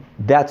way?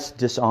 That's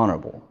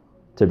dishonorable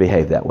to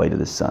behave that way to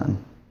the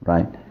son,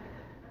 right?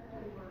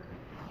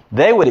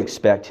 They would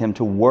expect him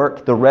to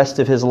work the rest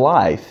of his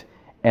life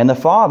and the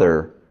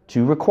Father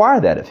to require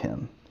that of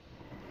him.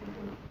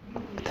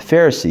 But the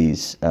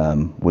Pharisees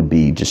would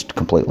be just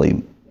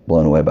completely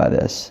blown away by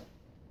this.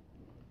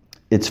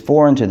 It's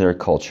foreign to their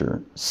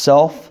culture.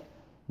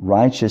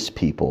 Self-righteous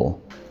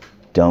people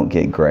don't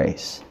get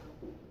grace.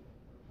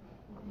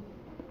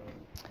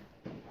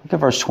 Look at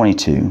verse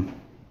 22.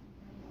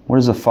 What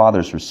is the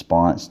father's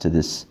response to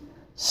this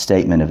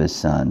statement of his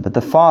son? But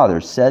the father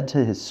said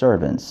to his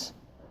servants,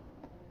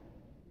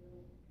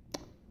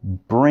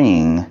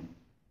 bring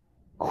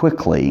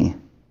quickly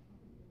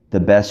the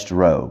best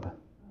robe,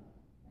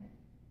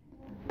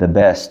 the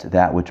best,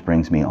 that which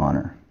brings me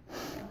honor.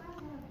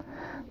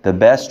 The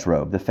best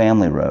robe, the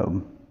family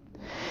robe,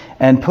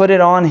 and put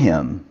it on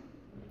him,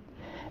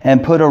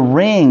 and put a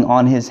ring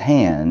on his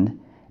hand,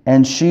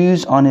 and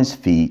shoes on his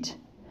feet,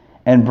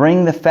 and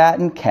bring the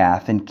fattened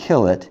calf and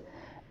kill it,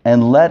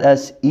 and let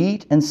us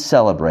eat and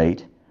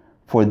celebrate.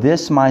 For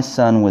this my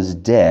son was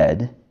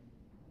dead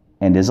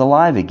and is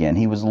alive again.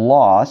 He was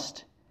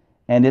lost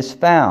and is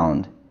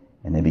found.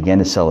 And they began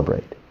to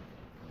celebrate.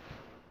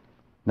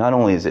 Not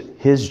only is it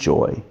his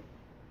joy,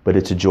 but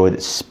it's a joy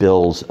that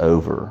spills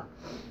over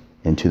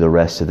into the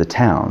rest of the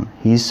town.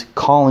 He's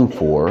calling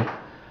for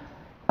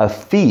a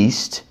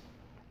feast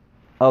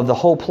of the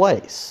whole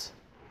place.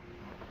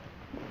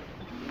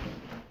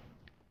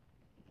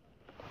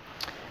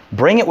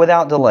 Bring it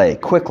without delay,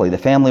 quickly, the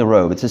family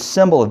robe. It's a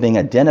symbol of being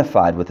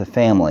identified with the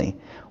family.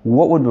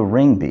 What would the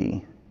ring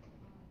be?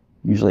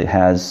 Usually it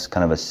has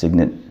kind of a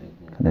signet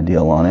kind of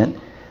deal on it.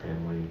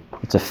 Family.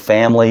 It's a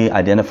family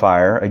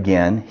identifier.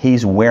 Again,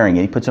 he's wearing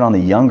it. He puts it on the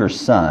younger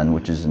son,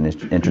 which is an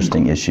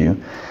interesting issue.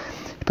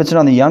 He puts it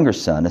on the younger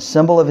son, a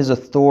symbol of his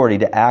authority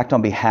to act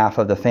on behalf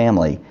of the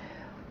family.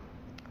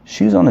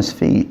 Shoes on his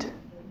feet.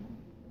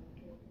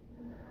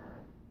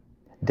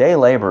 Day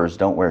laborers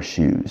don't wear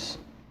shoes.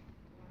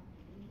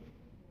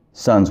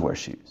 Sons wear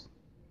shoes.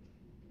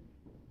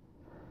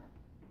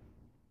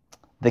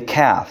 The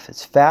calf,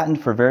 it's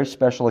fattened for very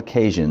special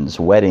occasions,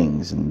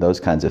 weddings and those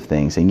kinds of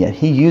things, and yet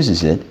he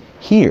uses it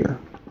here.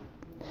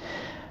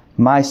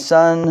 My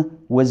son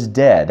was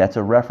dead. That's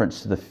a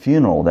reference to the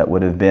funeral that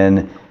would have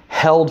been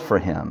held for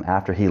him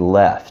after he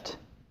left.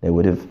 They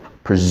would have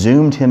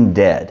presumed him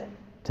dead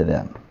to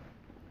them.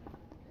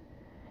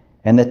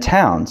 And the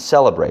town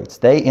celebrates.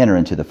 They enter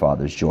into the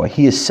Father's joy.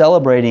 He is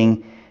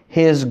celebrating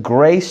his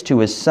grace to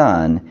his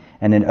son,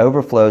 and it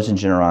overflows in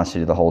generosity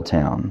to the whole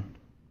town.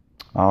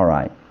 All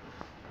right.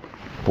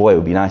 Boy, it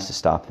would be nice to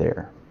stop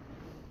there.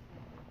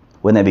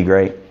 Wouldn't that be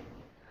great?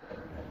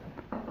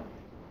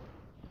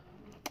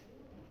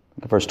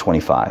 Verse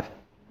 25.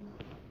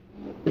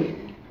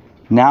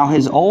 Now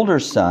his older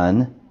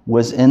son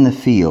was in the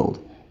field,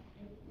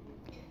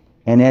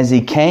 and as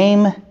he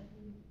came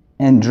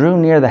and drew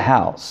near the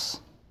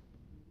house,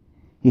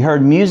 he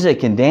heard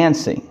music and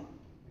dancing.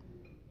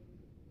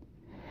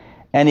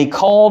 And he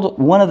called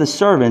one of the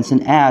servants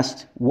and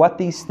asked what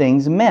these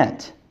things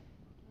meant.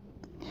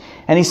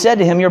 And he said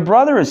to him, "Your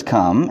brother has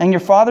come, and your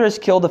father has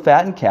killed the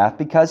fattened calf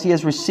because he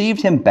has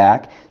received him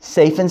back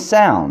safe and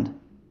sound."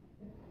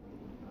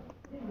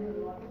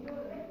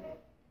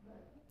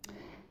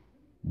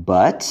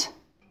 But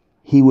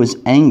he was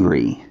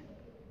angry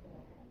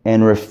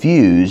and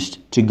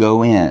refused to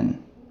go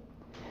in.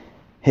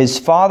 His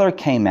father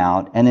came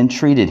out and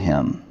entreated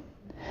him.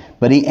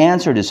 But he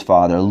answered his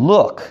father,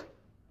 "Look,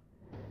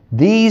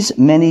 these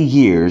many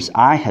years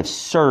I have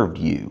served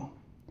you,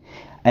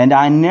 and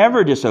I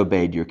never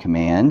disobeyed your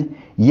command,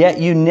 yet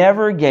you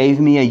never gave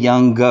me a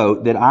young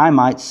goat that I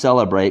might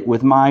celebrate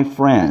with my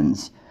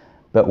friends.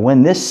 But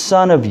when this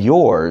son of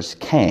yours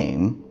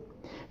came,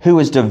 who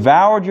has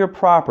devoured your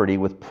property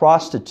with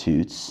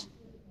prostitutes,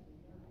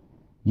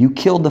 you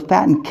killed the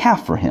fattened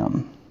calf for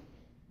him."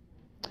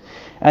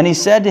 And he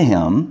said to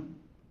him,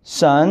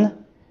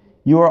 "Son,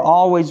 you are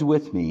always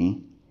with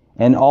me,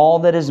 and all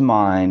that is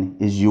mine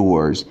is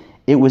yours.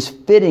 It was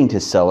fitting to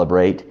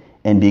celebrate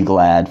and be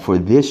glad, for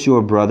this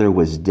your brother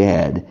was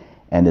dead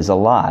and is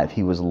alive.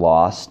 He was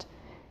lost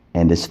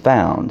and is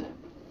found."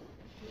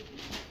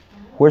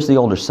 Where's the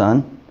older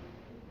son?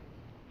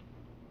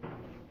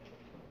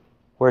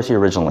 Where is he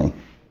originally?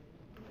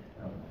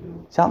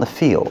 He's out in the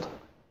field.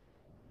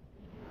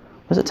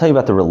 What does it tell you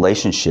about the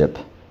relationship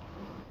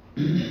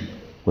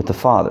with the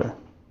father?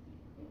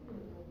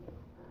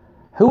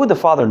 Who would the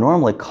father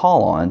normally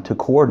call on to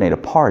coordinate a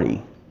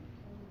party,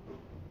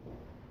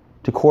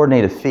 to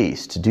coordinate a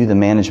feast, to do the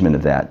management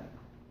of that?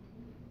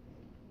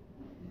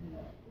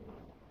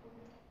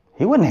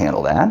 He wouldn't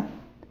handle that.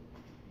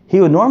 He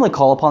would normally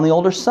call upon the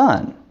older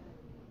son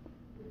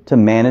to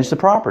manage the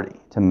property,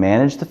 to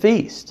manage the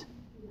feast.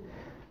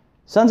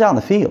 Son's out in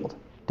the field.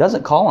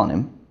 Doesn't call on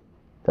him.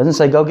 Doesn't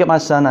say, "Go get my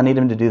son, I need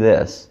him to do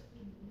this."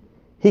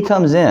 He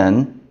comes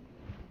in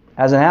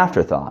as an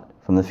afterthought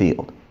from the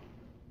field.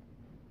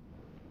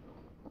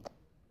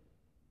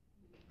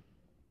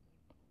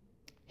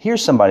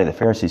 Here's somebody the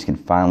Pharisees can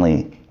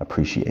finally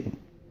appreciate.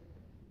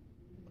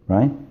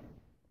 Right?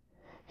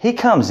 He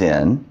comes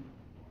in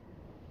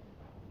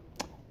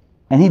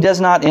and he does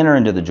not enter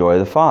into the joy of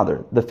the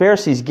Father. The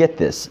Pharisees get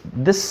this.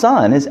 This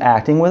son is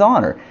acting with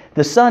honor.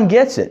 The son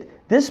gets it.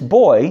 This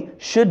boy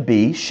should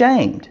be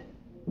shamed.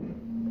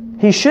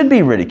 He should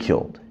be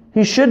ridiculed.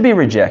 He should be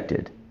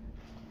rejected.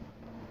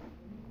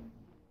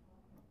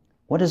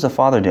 What does the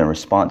father do in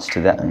response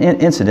to that?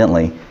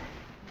 Incidentally,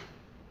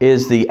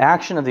 is the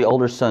action of the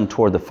older son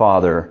toward the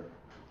father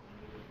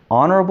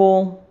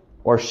honorable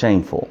or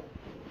shameful?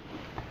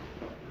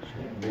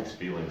 Mixed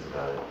feelings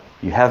about it.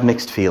 You have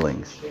mixed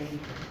feelings.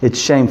 It's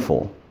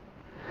shameful.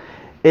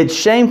 It's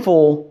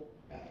shameful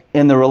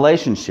in the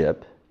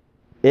relationship.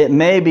 It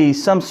may be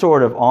some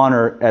sort of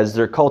honor as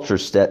their culture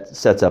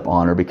sets up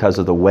honor because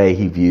of the way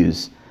he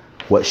views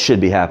what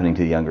should be happening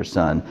to the younger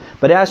son.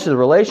 But as to the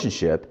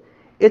relationship,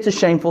 it's a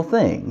shameful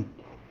thing.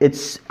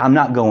 I'm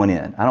not going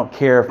in. I don't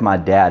care if my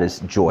dad is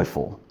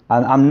joyful.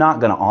 I'm not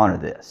going to honor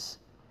this.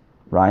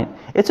 Right?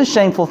 It's a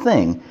shameful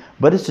thing,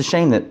 but it's a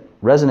shame that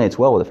resonates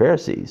well with the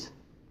Pharisees.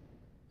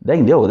 They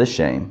can deal with this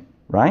shame,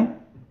 right?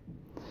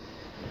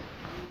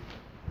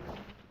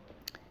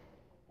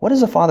 What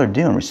does the father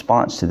do in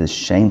response to this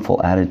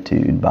shameful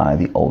attitude by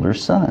the older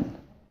son?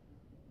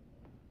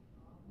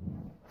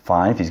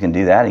 Fine, if he's going to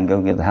do that, he can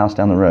go get the house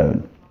down the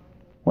road.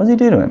 What does he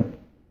do to him?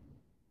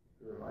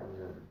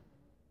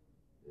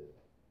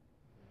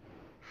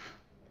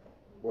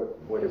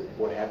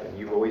 What happened?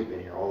 You've always been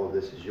here. All of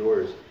this is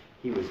yours.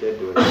 He was dead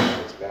to us,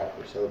 and it's back.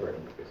 We're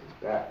celebrating because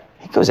he's back.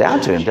 He goes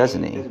out to him,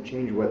 doesn't he? It doesn't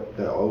change what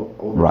the old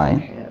Right.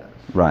 has.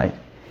 Right.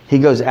 He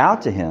goes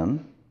out to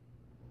him,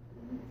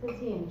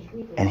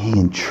 and he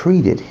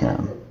entreated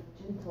him.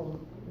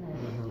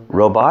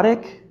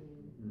 Robotic?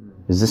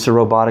 Is this a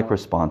robotic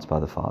response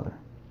by the father?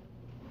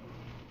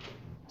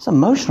 It's an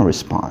emotional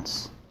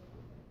response.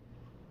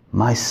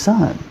 My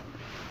son,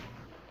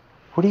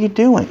 what are you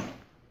doing?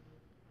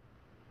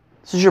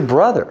 This is your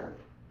brother.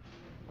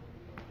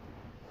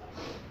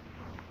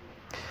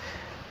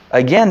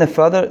 Again, the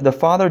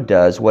father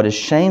does what is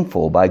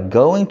shameful by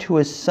going to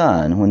his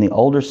son when the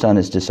older son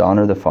has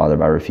dishonored the father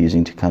by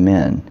refusing to come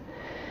in.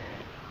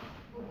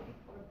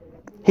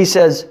 He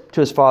says to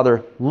his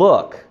father,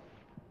 "Look."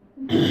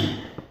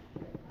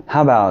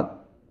 How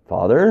about,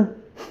 "Father,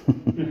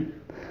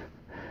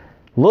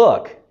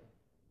 look.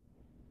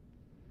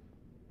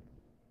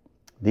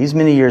 These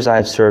many years I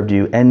have served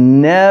you,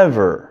 and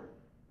never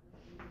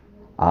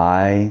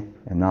I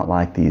am not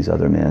like these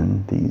other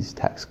men, these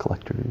tax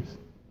collectors.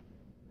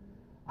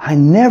 I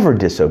never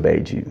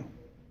disobeyed you.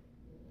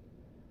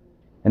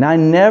 And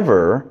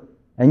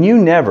you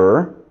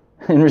never,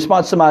 in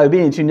response to my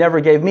obedience, you never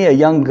gave me a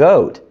young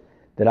goat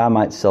that I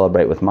might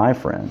celebrate with my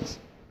friends.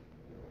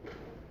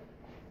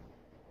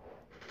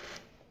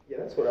 Yeah,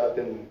 that's what I've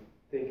been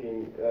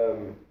thinking.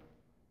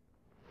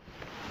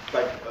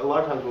 Like, a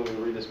lot of times when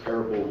we read this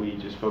parable, we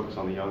just focus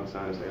on the young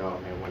son and say, oh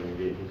man, what did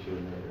he do? He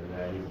shouldn't have done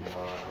that. He was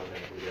wrong. I was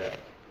going to do that.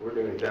 We're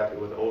doing exactly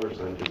what the older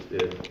son just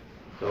did.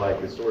 So,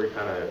 like, the story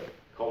kind of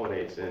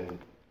culminates in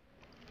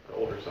the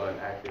older son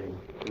acting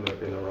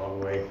in the wrong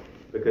way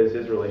because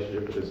his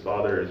relationship with his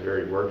father is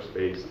very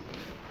works-based.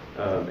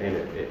 And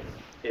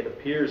it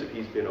appears that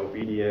he's been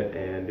obedient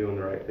and doing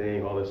the right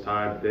thing all this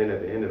time, but then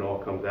at the end it all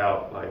comes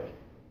out like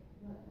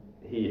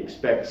he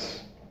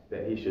expects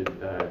that he should,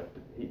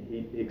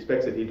 he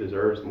expects that he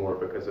deserves more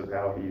because of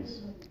how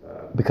he's...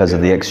 because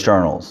of the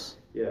externals.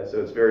 Yeah, so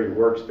it's very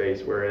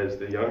works-based, whereas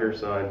the younger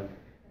son,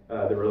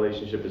 the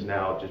relationship is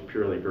now just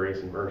purely grace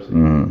and mercy.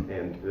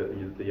 And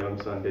the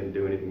young son didn't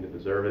do anything to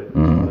deserve it. His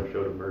father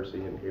showed him mercy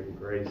and gave him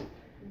grace.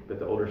 But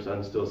the older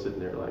son's still sitting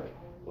there like,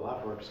 well,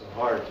 I've worked so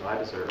hard, so I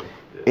deserve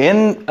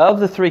it. Of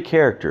the three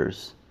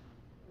characters,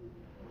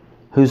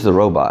 who's the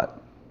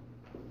robot?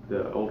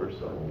 The older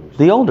son.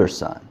 The older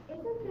son.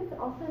 Isn't this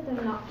also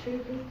not true?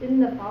 Didn't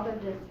the father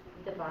just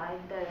divide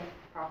the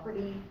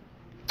property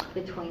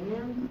between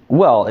them?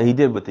 Well, he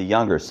did with the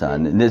younger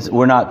son.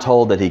 We're not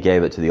told that he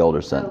gave it to the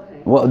older son.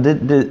 Okay. Well,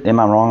 am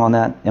I wrong on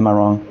that? Am I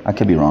wrong? I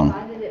could be wrong.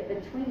 Divided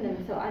it between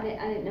them, so I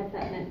didn't know if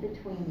that meant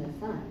between the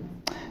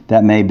sons.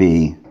 That may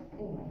be.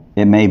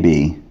 It may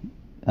be.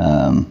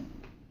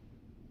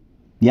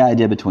 Yeah, I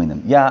did between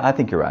them. Yeah, I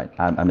think you're right.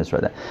 I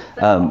misread that.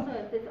 But also,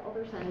 if this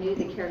older son knew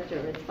the character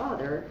of his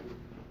father,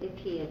 if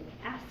he had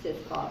asked his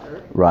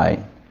father...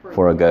 Right,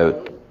 for a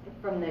goat.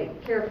 From the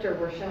character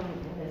we're shown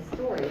in this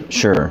story...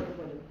 Sure,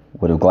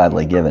 would have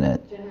gladly given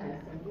it. Generous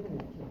and given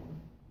it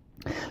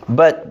to him.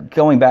 But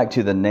going back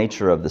to the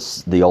nature of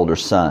the older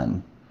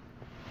son,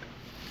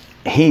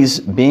 he's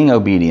being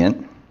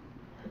obedient.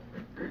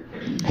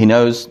 He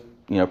knows,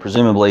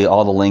 presumably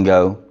all the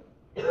lingo,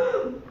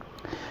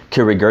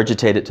 can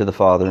regurgitate it to the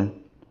father.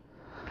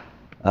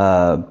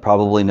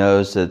 Probably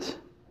knows that,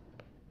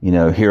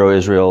 Hear, O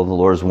Israel, the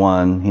Lord is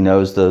one. He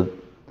knows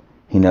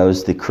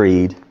the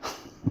creed.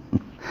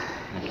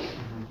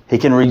 He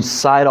can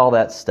recite all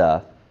that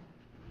stuff,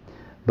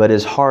 but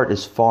his heart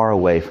is far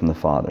away from the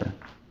Father.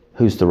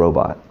 Who's the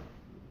robot?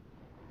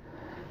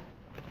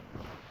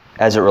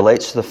 As it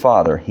relates to the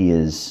Father, he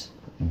is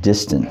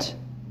distant.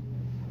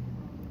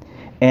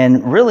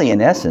 And really, in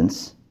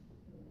essence,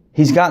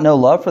 he's got no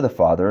love for the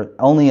Father,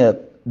 only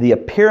the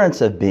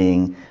appearance of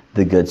being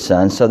the good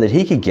son so that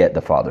he could get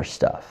the Father's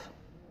stuff.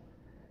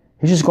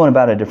 He's just going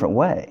about it a different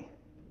way.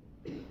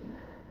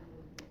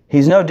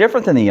 He's no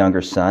different than the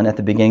younger son at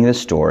the beginning of the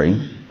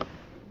story.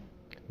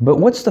 But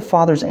what's the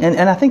Father's...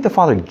 And I think the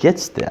Father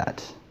gets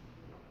that,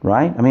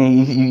 right? I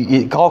mean,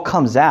 it all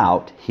comes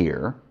out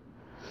here.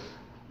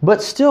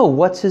 But still,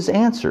 what's his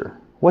answer?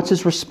 What's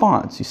his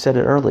response? You said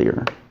it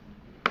earlier.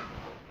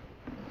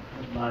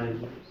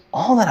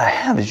 All that I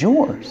have is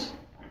yours.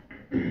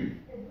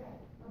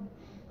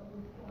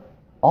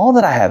 All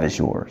that I have is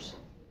yours.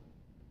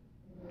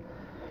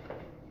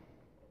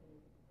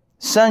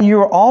 Son, you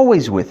are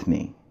always with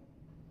me,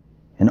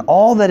 and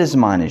all that is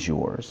mine is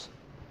yours.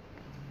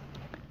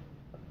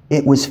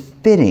 It was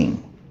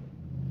fitting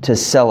to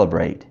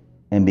celebrate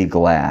and be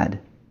glad.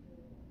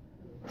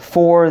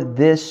 For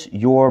this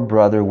your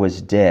brother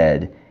was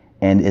dead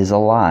and is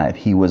alive.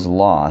 He was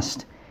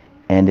lost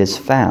and is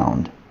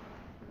found.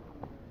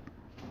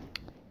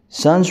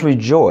 Sons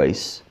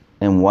rejoice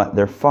in what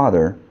their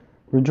father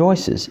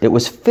rejoices. It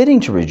was fitting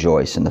to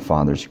rejoice in the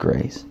Father's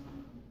grace.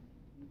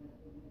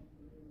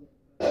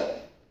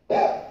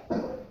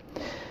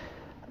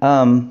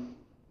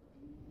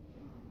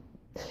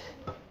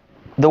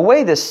 The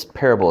way this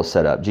parable is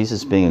set up,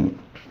 Jesus being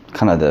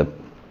kind of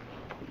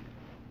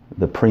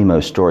the primo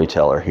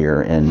storyteller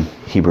here in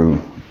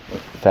Hebrew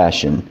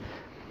fashion,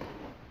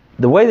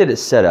 the way that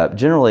it's set up,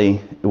 generally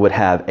it would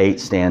have 8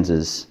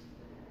 stanzas,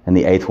 and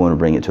the 8th one would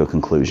bring it to a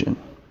conclusion.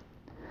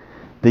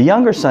 The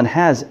younger son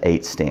has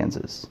 8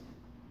 stanzas.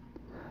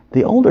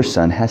 The older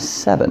son has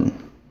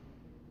 7.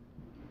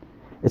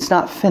 It's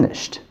not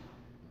finished.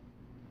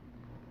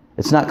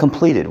 It's not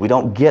completed. We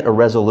don't get a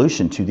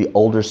resolution to the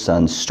older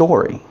son's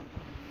story.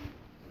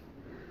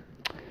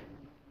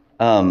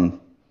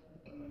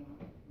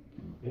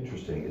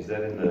 Interesting. Is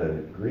that in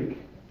the Greek?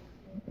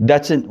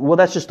 That's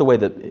just the way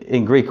that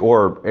in Greek,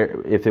 or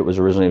if it was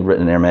originally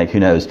written in Aramaic, who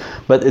knows?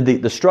 But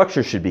the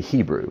structure should be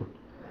Hebrew,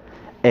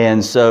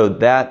 and so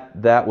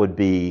that would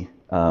be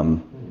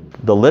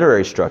the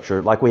literary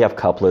structure. Like we have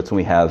couplets, and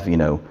we have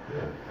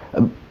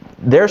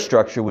their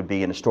structure would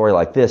be in a story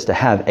like this to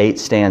have 8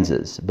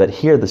 stanzas. But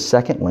here, the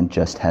second one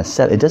just has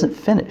 7. It doesn't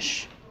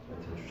finish.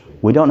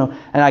 We don't know,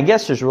 and I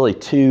guess there's really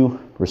 2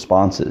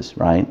 responses,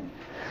 right?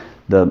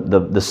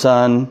 The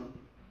son.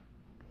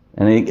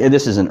 And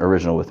this isn't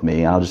original with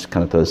me. I'll just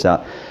kind of throw this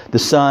out. The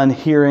son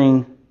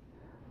hearing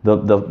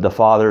the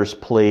father's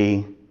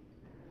plea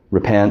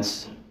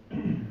repents.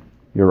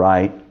 You're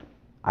right.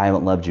 I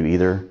haven't loved you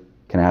either.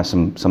 Can I have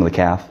some of the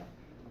calf?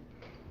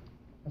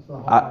 That's the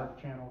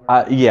Hallmark channel.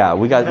 Yeah,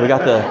 we got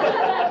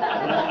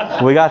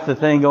the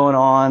thing going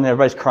on.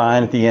 Everybody's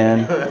crying at the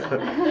end.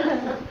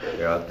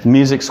 Yeah.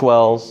 Music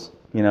swells,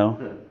 you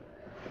know.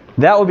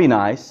 That would be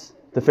nice.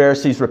 The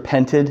Pharisees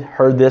repented,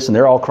 heard this, and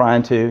they're all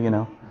crying too, you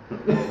know.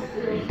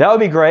 That would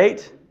be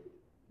great.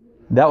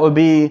 That would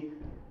be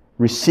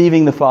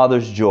receiving the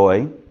Father's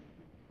joy.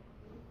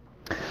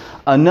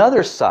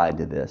 Another side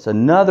to this,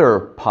 another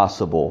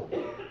possible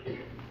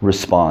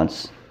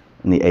response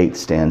in the 8th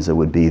stanza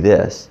would be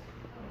this.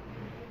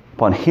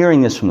 Upon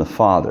hearing this from the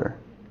Father,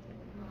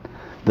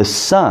 the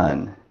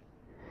Son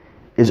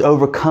is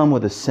overcome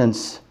with a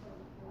sense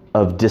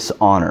of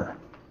dishonor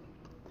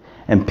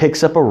and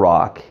picks up a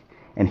rock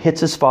and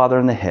hits his father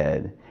in the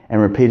head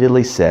and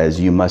repeatedly says,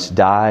 "You must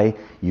die,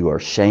 you are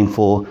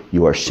shameful,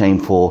 you are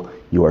shameful,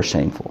 you are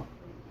shameful."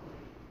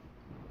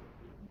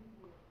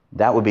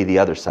 That would be the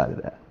other side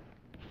of that.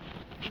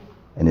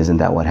 And isn't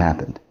that what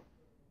happened?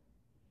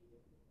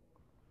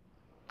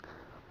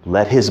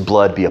 Let his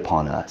blood be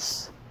upon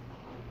us.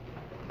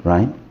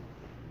 Right?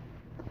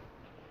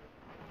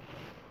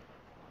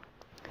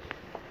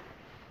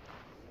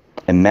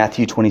 In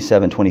Matthew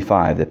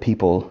 27:25, the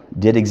people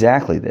did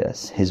exactly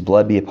this. His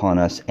blood be upon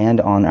us and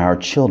on our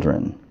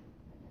children.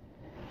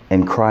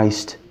 And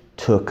Christ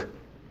took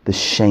the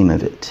shame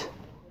of it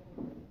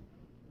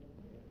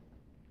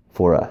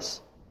for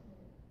us.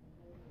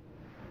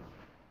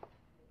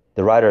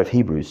 The writer of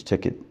Hebrews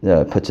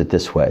puts it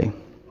this way.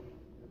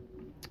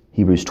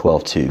 Hebrews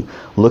 12:2.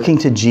 Looking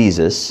to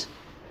Jesus,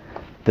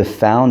 the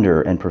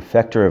founder and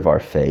perfecter of our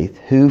faith,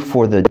 who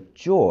for the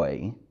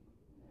joy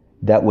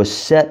that was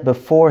set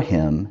before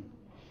him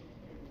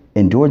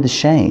endured the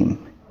shame,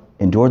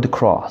 endured the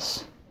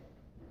cross,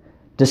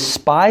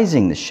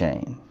 despising the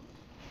shame,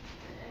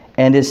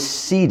 and is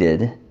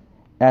seated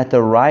at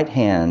the right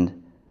hand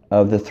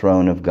of the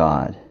throne of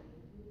God.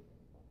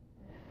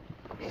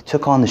 He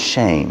took on the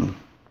shame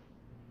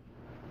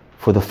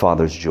for the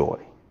Father's joy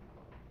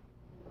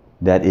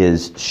that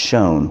is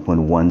shown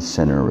when one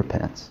sinner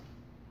repents.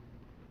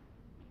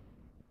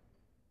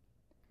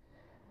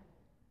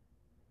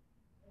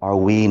 Are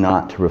we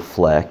not to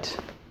reflect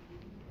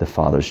the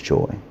Father's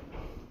joy?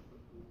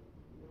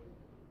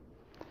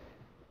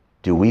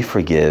 Do we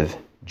forgive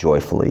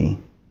joyfully?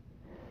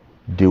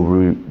 Do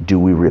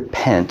we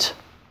repent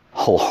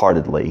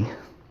wholeheartedly,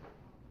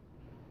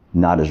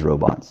 not as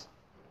robots?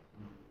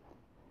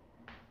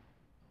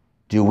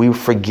 Do we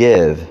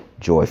forgive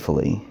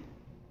joyfully?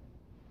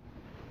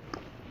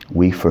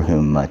 We for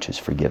whom much is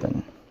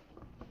forgiven.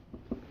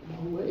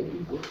 No way, we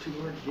worked too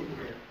hard to get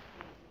here.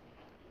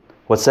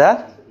 What's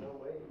that? No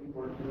way, we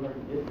worked too hard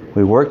to get here.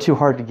 We work too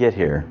hard to get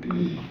here.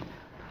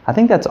 I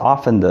think that's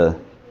often the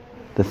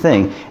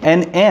thing.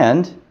 And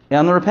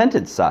on the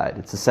repentant side,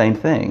 it's the same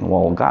thing.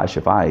 Well, gosh,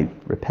 if I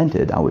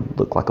repented, I would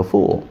look like a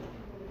fool.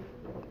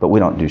 But we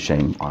don't do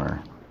shame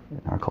honor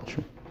in our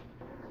culture.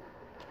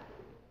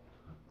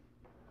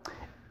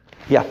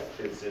 Yeah.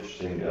 It's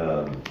interesting.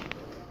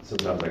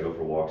 Sometimes I go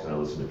for walks and I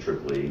listen to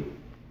Tripoli,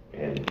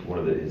 and one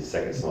of his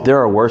second songs. There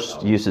are worse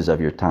uses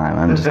of your time,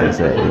 I'm just going to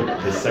say.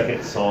 His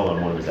second song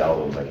on one of his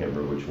albums, I can't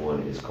remember which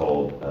one, is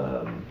called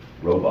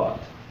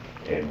Robot.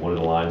 And one of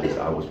the lines is,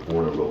 "I was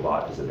born a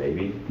robot as a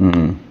baby."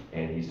 Mm-hmm.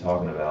 And he's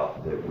talking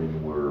about that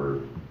when we're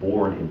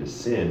born into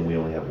sin, we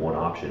only have one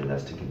option, and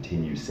that's to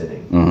continue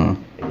sinning.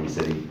 Mm-hmm. And he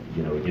said he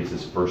gets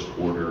his first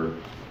order,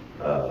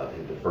 the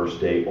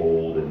first day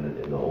old,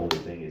 and the only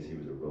thing is he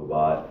was a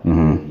robot. Mm-hmm.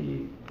 And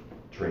he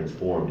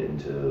transformed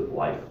into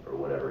life or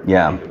whatever. And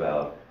Yeah. you think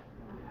about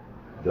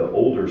the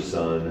older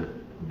son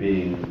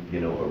being, a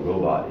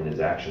robot in his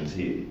actions.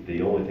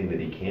 The only thing that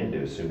he can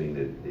do, assuming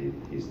that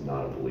he's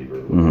not a believer,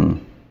 Mm-hmm.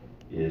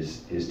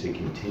 is to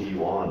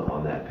continue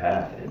on that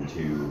path and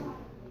to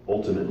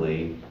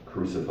ultimately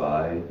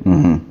crucify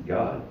Mm-hmm.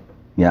 God,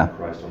 Yeah.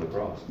 Christ on the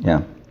cross.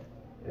 Yeah.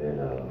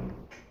 And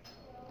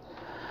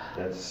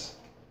that's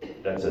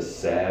a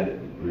sad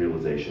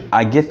realization.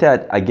 I get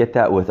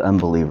that with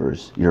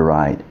unbelievers. You're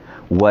right.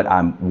 What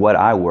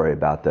I worry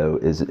about though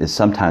is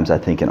sometimes I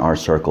think in our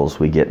circles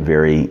we get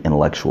very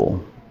intellectual.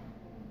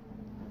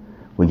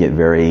 We get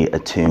very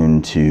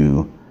attuned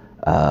to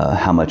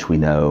how much we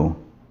know,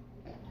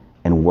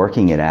 and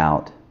working it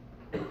out,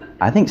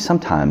 I think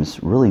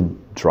sometimes really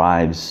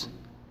drives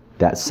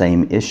that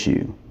same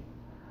issue.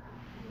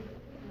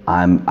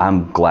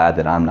 I'm glad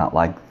that I'm not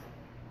like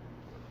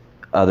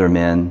other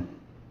men,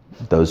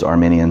 those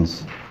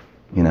Arminians,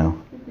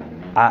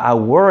 I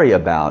worry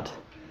about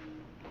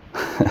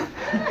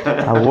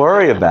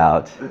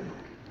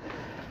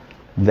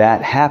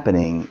that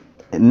happening.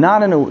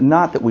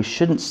 Not that we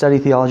shouldn't study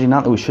theology,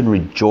 not that we shouldn't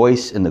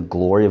rejoice in the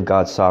glory of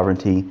God's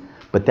sovereignty,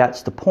 but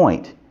that's the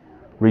point.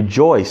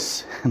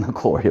 Rejoice in the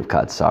glory of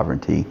God's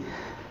sovereignty.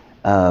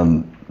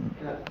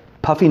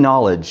 Puffy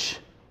knowledge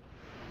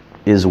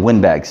is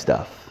windbag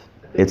stuff.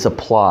 It's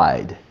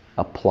applied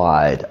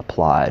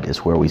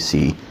is where we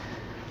see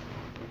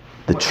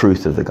the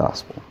truth of the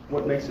gospel.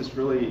 What makes this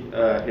really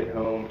hit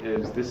home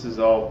is this is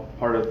all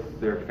part of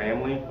their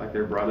family, like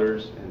their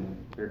brothers and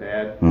their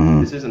dad.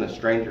 Mhm. This isn't a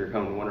stranger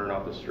coming wandering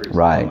off the streets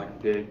Right. like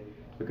a pig.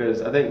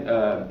 Because I think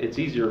it's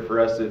easier for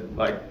us to,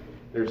 like,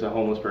 there's a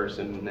homeless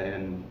person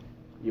and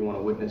you want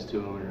to witness to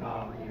them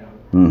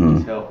and,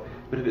 just help.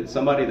 But if it's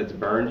somebody that's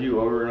burned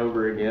you over and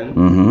over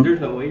again,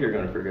 there's no way you're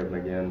going to forgive them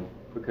again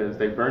because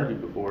they've burned you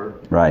before.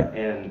 Right.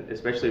 And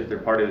especially if they're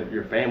part of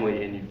your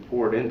family and you've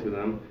poured into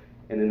them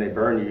and then they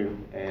burn you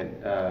and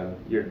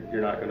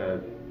you're not going to,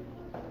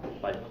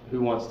 like,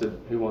 who wants to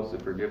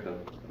forgive them?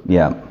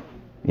 Yeah.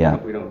 Yeah.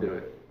 We don't do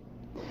it.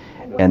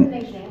 What's an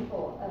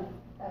example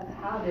of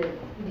how to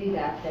do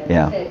that, though?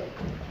 Yeah.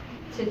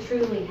 To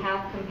truly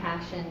have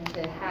compassion,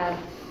 to have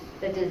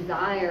the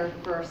desire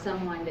for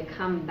someone to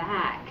come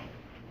back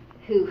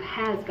who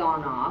has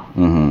gone off,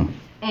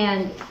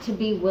 and to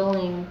be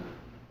willing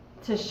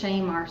to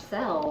shame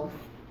ourselves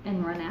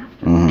and run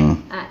after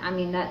them. I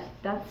mean,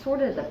 that's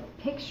sort of the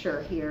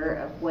picture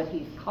here of what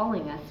he's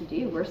calling us to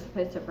do. We're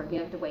supposed to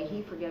forgive the way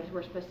he forgives.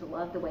 We're supposed to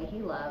love the way he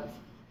loves.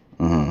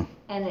 And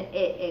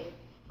it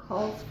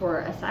calls for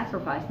a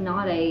sacrifice,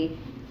 not a,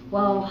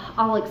 well,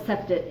 I'll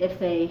accept it if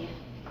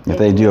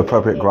they do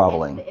appropriate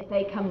groveling. If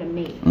they come to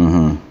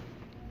me.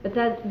 But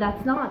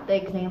that's not the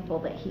example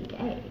that he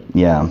gave.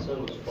 Yeah.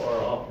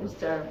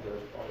 Just a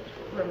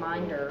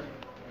reminder.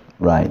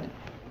 Right.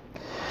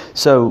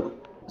 So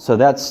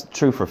that's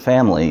true for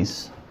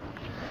families.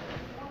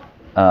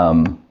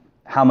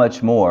 How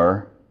much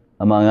more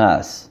among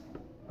us,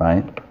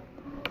 right?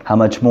 How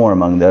much more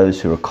among those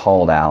who are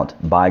called out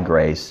by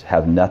grace,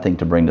 have nothing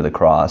to bring to the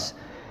cross?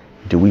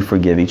 Do we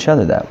forgive each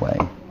other that way?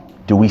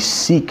 Do we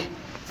seek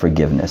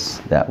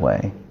forgiveness that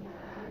way?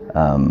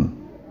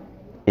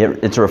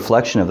 It's a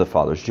reflection of the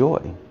Father's joy.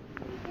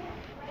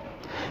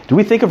 Do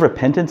we think of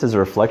repentance as a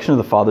reflection of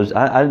the Father's?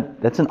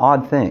 That's an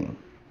odd thing.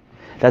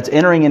 That's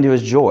entering into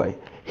His joy.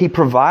 He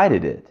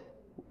provided it.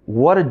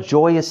 What a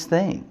joyous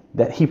thing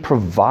that He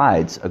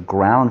provides a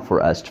ground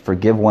for us to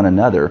forgive one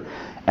another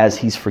as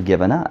He's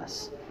forgiven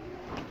us.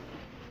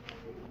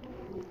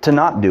 To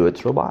not do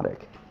it's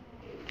robotic.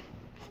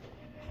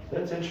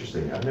 That's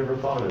interesting. I've never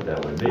thought of it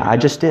that way. I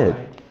just did.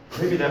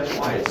 Maybe that's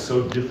why it's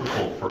so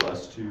difficult for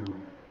us to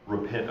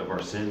repent of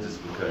our sins, is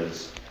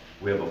because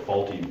we have a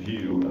faulty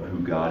view of who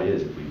God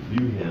is. If we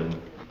view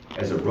Him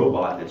as a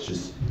robot that's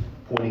just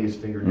pointing his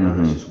finger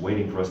down, that's just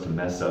waiting for us to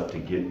mess up to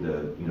get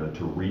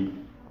to reap,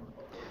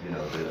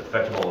 the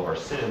effect of all of our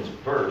sins,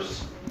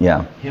 versus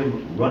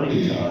Him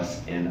running to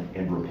us, and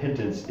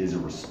repentance is a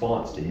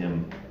response to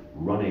Him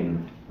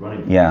running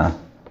to us.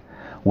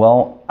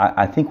 Well,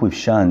 I think we've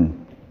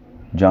shunned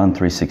John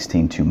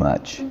 3:16 too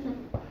much.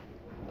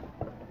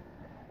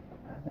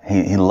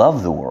 He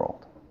loved the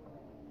world.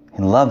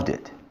 He loved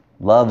it.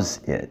 Loves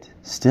it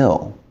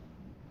still.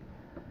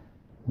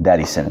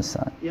 Daddy sent His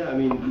Son. Yeah, I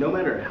mean, no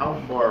matter how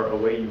far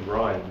away you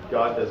run,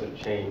 God doesn't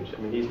change.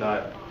 I mean, He's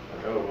not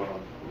like, oh, well,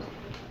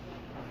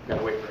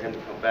 gotta wait for Him to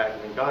come back.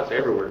 I mean, God's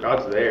everywhere.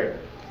 God's there.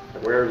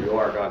 Like, wherever you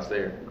are, God's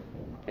there.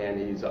 And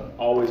He's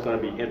always going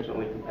to be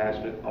infinitely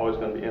compassionate, always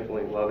going to be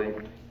infinitely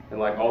loving. And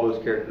like all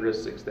those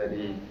characteristics that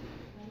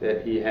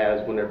he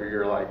has whenever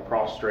you're like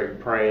prostrate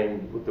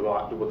praying with the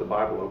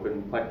Bible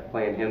open,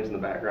 playing hymns in the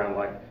background,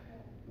 like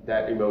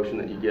that emotion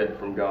that you get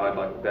from God,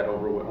 like that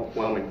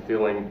overwhelming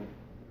feeling,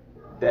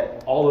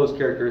 that all those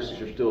characteristics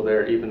are still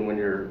there even when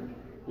you're,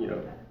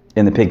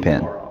 in the pig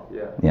pen. far off.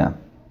 Yeah.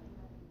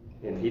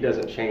 And He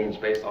doesn't change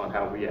based on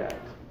how we act.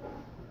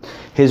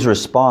 His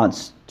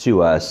response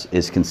to us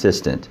is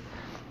consistent.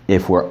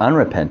 If we're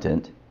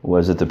unrepentant,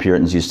 was it the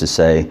Puritans used to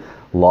say,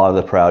 law of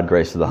the proud,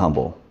 grace of the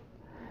humble.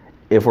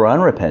 If we're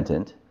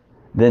unrepentant,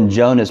 then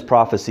Jonah's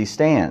prophecy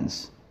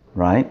stands,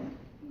 right?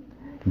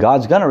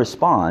 God's going to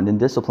respond in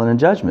discipline and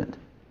judgment.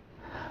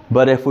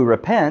 But if we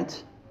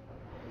repent,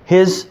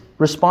 His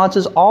response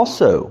is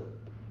also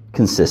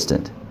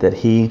consistent, that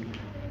He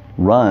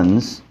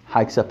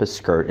hikes up His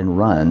skirt and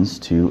runs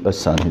to a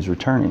son who's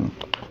returning.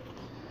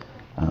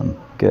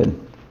 Good.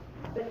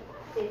 But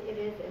it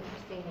is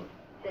interesting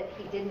that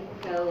He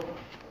didn't go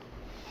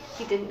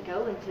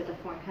into the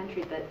foreign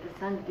country, but the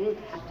Son did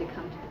have to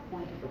come to the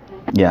point of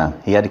repentance. Yeah,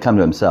 He had to come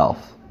to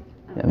Himself.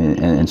 I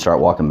mean, and start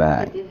walking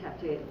back. He did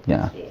have to.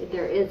 Yeah.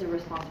 There is a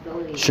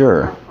responsibility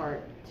Sure. on our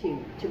part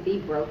to be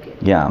broken.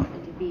 Yeah.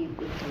 And to be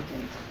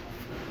repentant.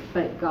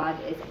 But God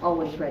is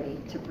always ready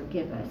to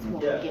forgive us when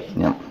we get to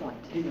Yeah. that point.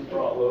 He was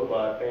brought low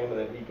by a famine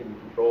that He can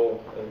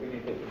control, and we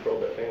didn't control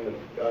that famine.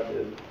 God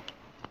did.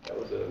 That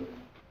was a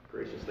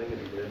gracious thing that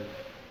He did,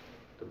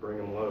 to bring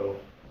Him low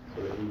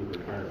so that He would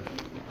return.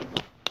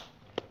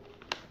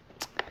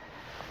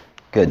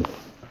 Good.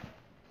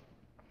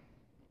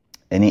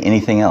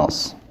 Anything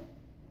else?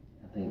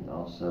 I think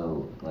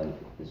also,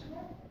 like, this,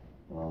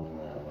 along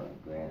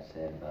what Grant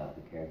said about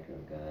the character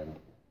of God,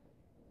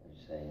 I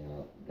just say,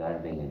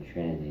 God being a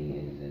Trinity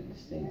is a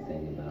distinct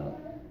thing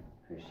about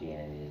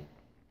Christianity,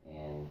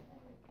 and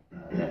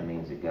that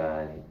means that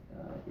God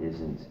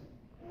isn't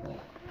like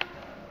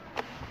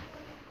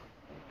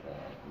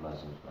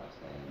Muslims might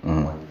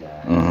say, one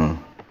God.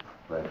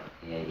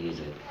 is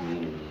a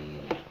community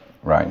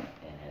Right. and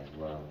has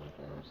love with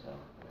them. So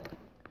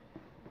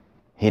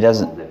He it's a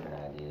doesn't. whole different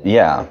idea.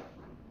 Yeah.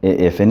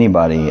 If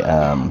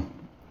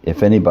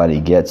anybody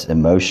gets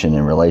emotion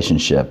in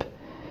relationship,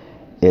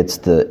 it's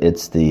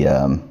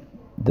the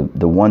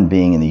one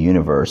being in the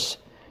universe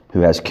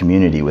who has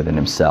community within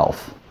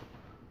himself.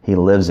 He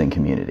lives in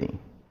community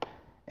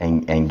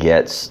and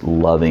gets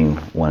loving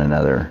one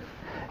another.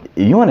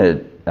 You want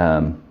to,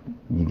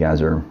 you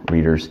guys are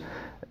readers,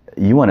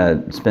 you want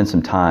to spend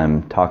some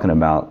time talking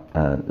about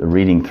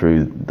reading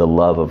through the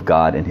love of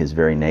God in his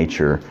very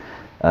nature.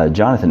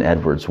 Jonathan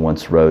Edwards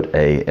once wrote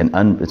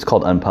it's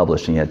called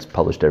Unpublished, and yet it's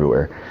published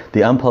everywhere.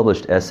 The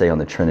Unpublished Essay on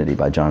the Trinity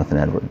by Jonathan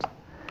Edwards.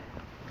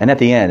 And at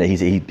the end,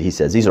 he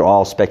says, these are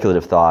all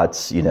speculative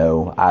thoughts,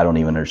 I don't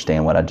even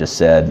understand what I just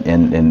said,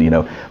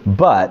 and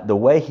but the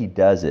way he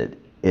does it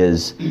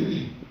is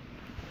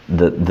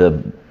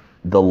the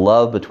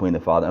love between the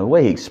Father, and the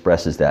way he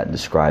expresses that and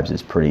describes it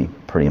is pretty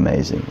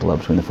amazing. The love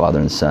between the Father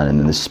and the Son, and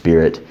then the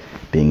Spirit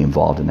being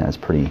involved in that is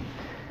pretty.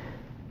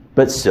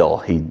 But still,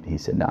 he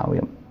said, no, we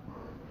don't.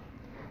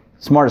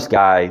 Smartest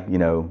guy,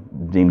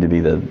 deemed to be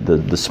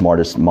the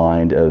smartest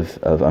mind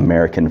of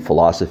American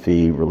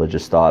philosophy,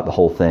 religious thought, the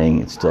whole thing.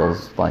 It's still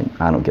like,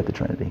 I don't get the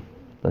Trinity.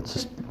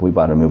 We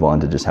better move on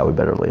to just how we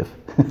better live.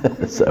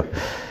 So,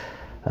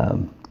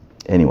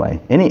 anyway,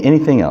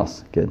 anything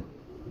else? Good.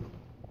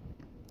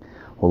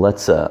 Well,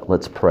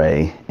 let's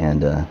pray,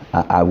 and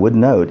I would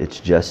note it's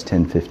just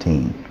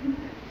 10:15,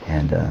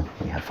 and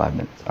we have 5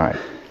 minutes. All right.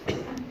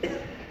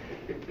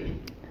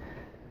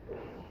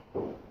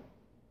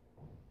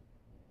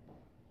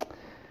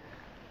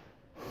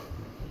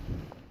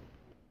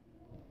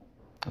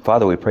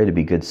 Father, we pray to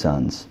be good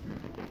sons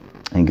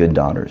and good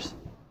daughters,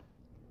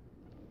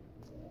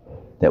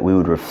 that we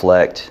would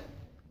reflect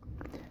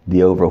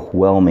the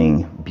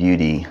overwhelming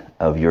beauty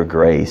of your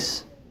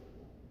grace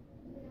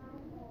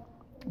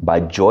by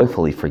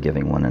joyfully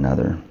forgiving one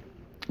another,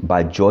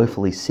 by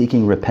joyfully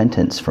seeking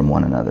repentance from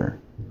one another,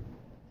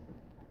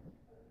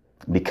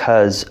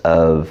 because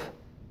of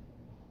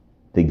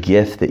the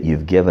gift that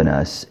you've given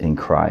us in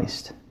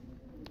Christ,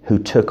 who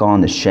took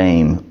on the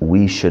shame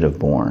we should have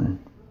borne,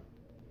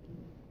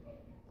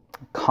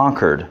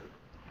 conquered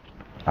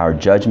our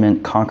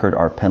judgment, conquered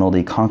our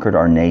penalty, conquered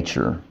our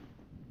nature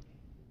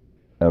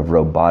of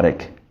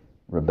robotic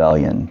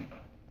rebellion,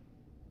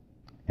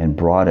 and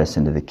brought us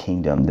into the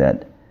kingdom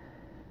that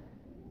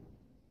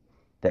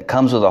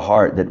comes with a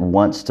heart that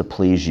wants to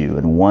please you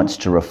and wants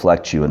to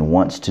reflect you and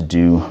wants to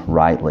do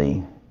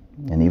rightly.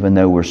 And even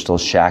though we're still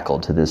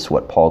shackled to this,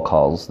 what Paul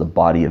calls the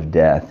body of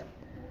death,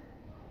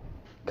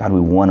 God, we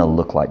want to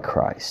look like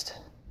Christ.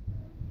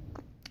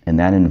 And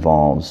that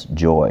involves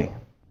joy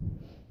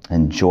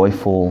and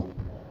joyful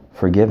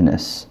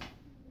forgiveness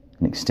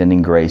and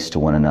extending grace to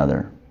one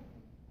another.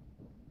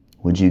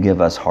 Would you give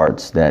us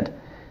hearts that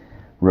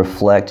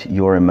reflect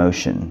your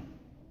emotion,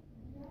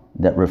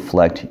 that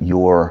reflect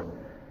your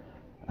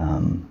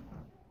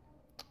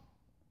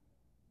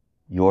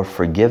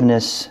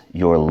forgiveness,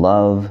 your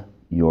love,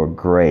 your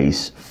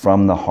grace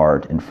from the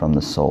heart and from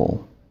the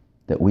soul,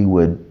 that we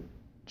would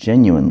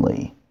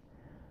genuinely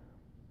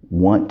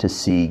want to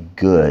see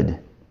good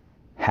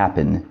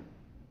happen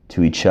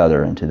to each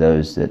other and to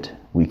those that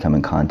we come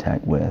in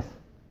contact with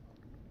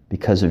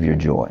because of your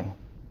joy.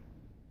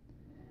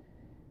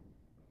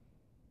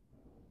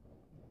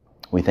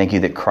 We thank you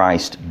that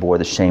Christ bore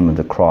the shame of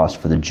the cross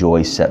for the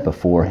joy set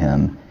before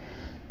him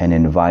and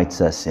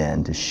invites us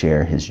in to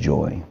share his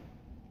joy.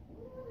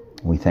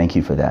 We thank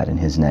you for that in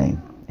his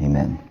name.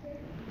 Amen.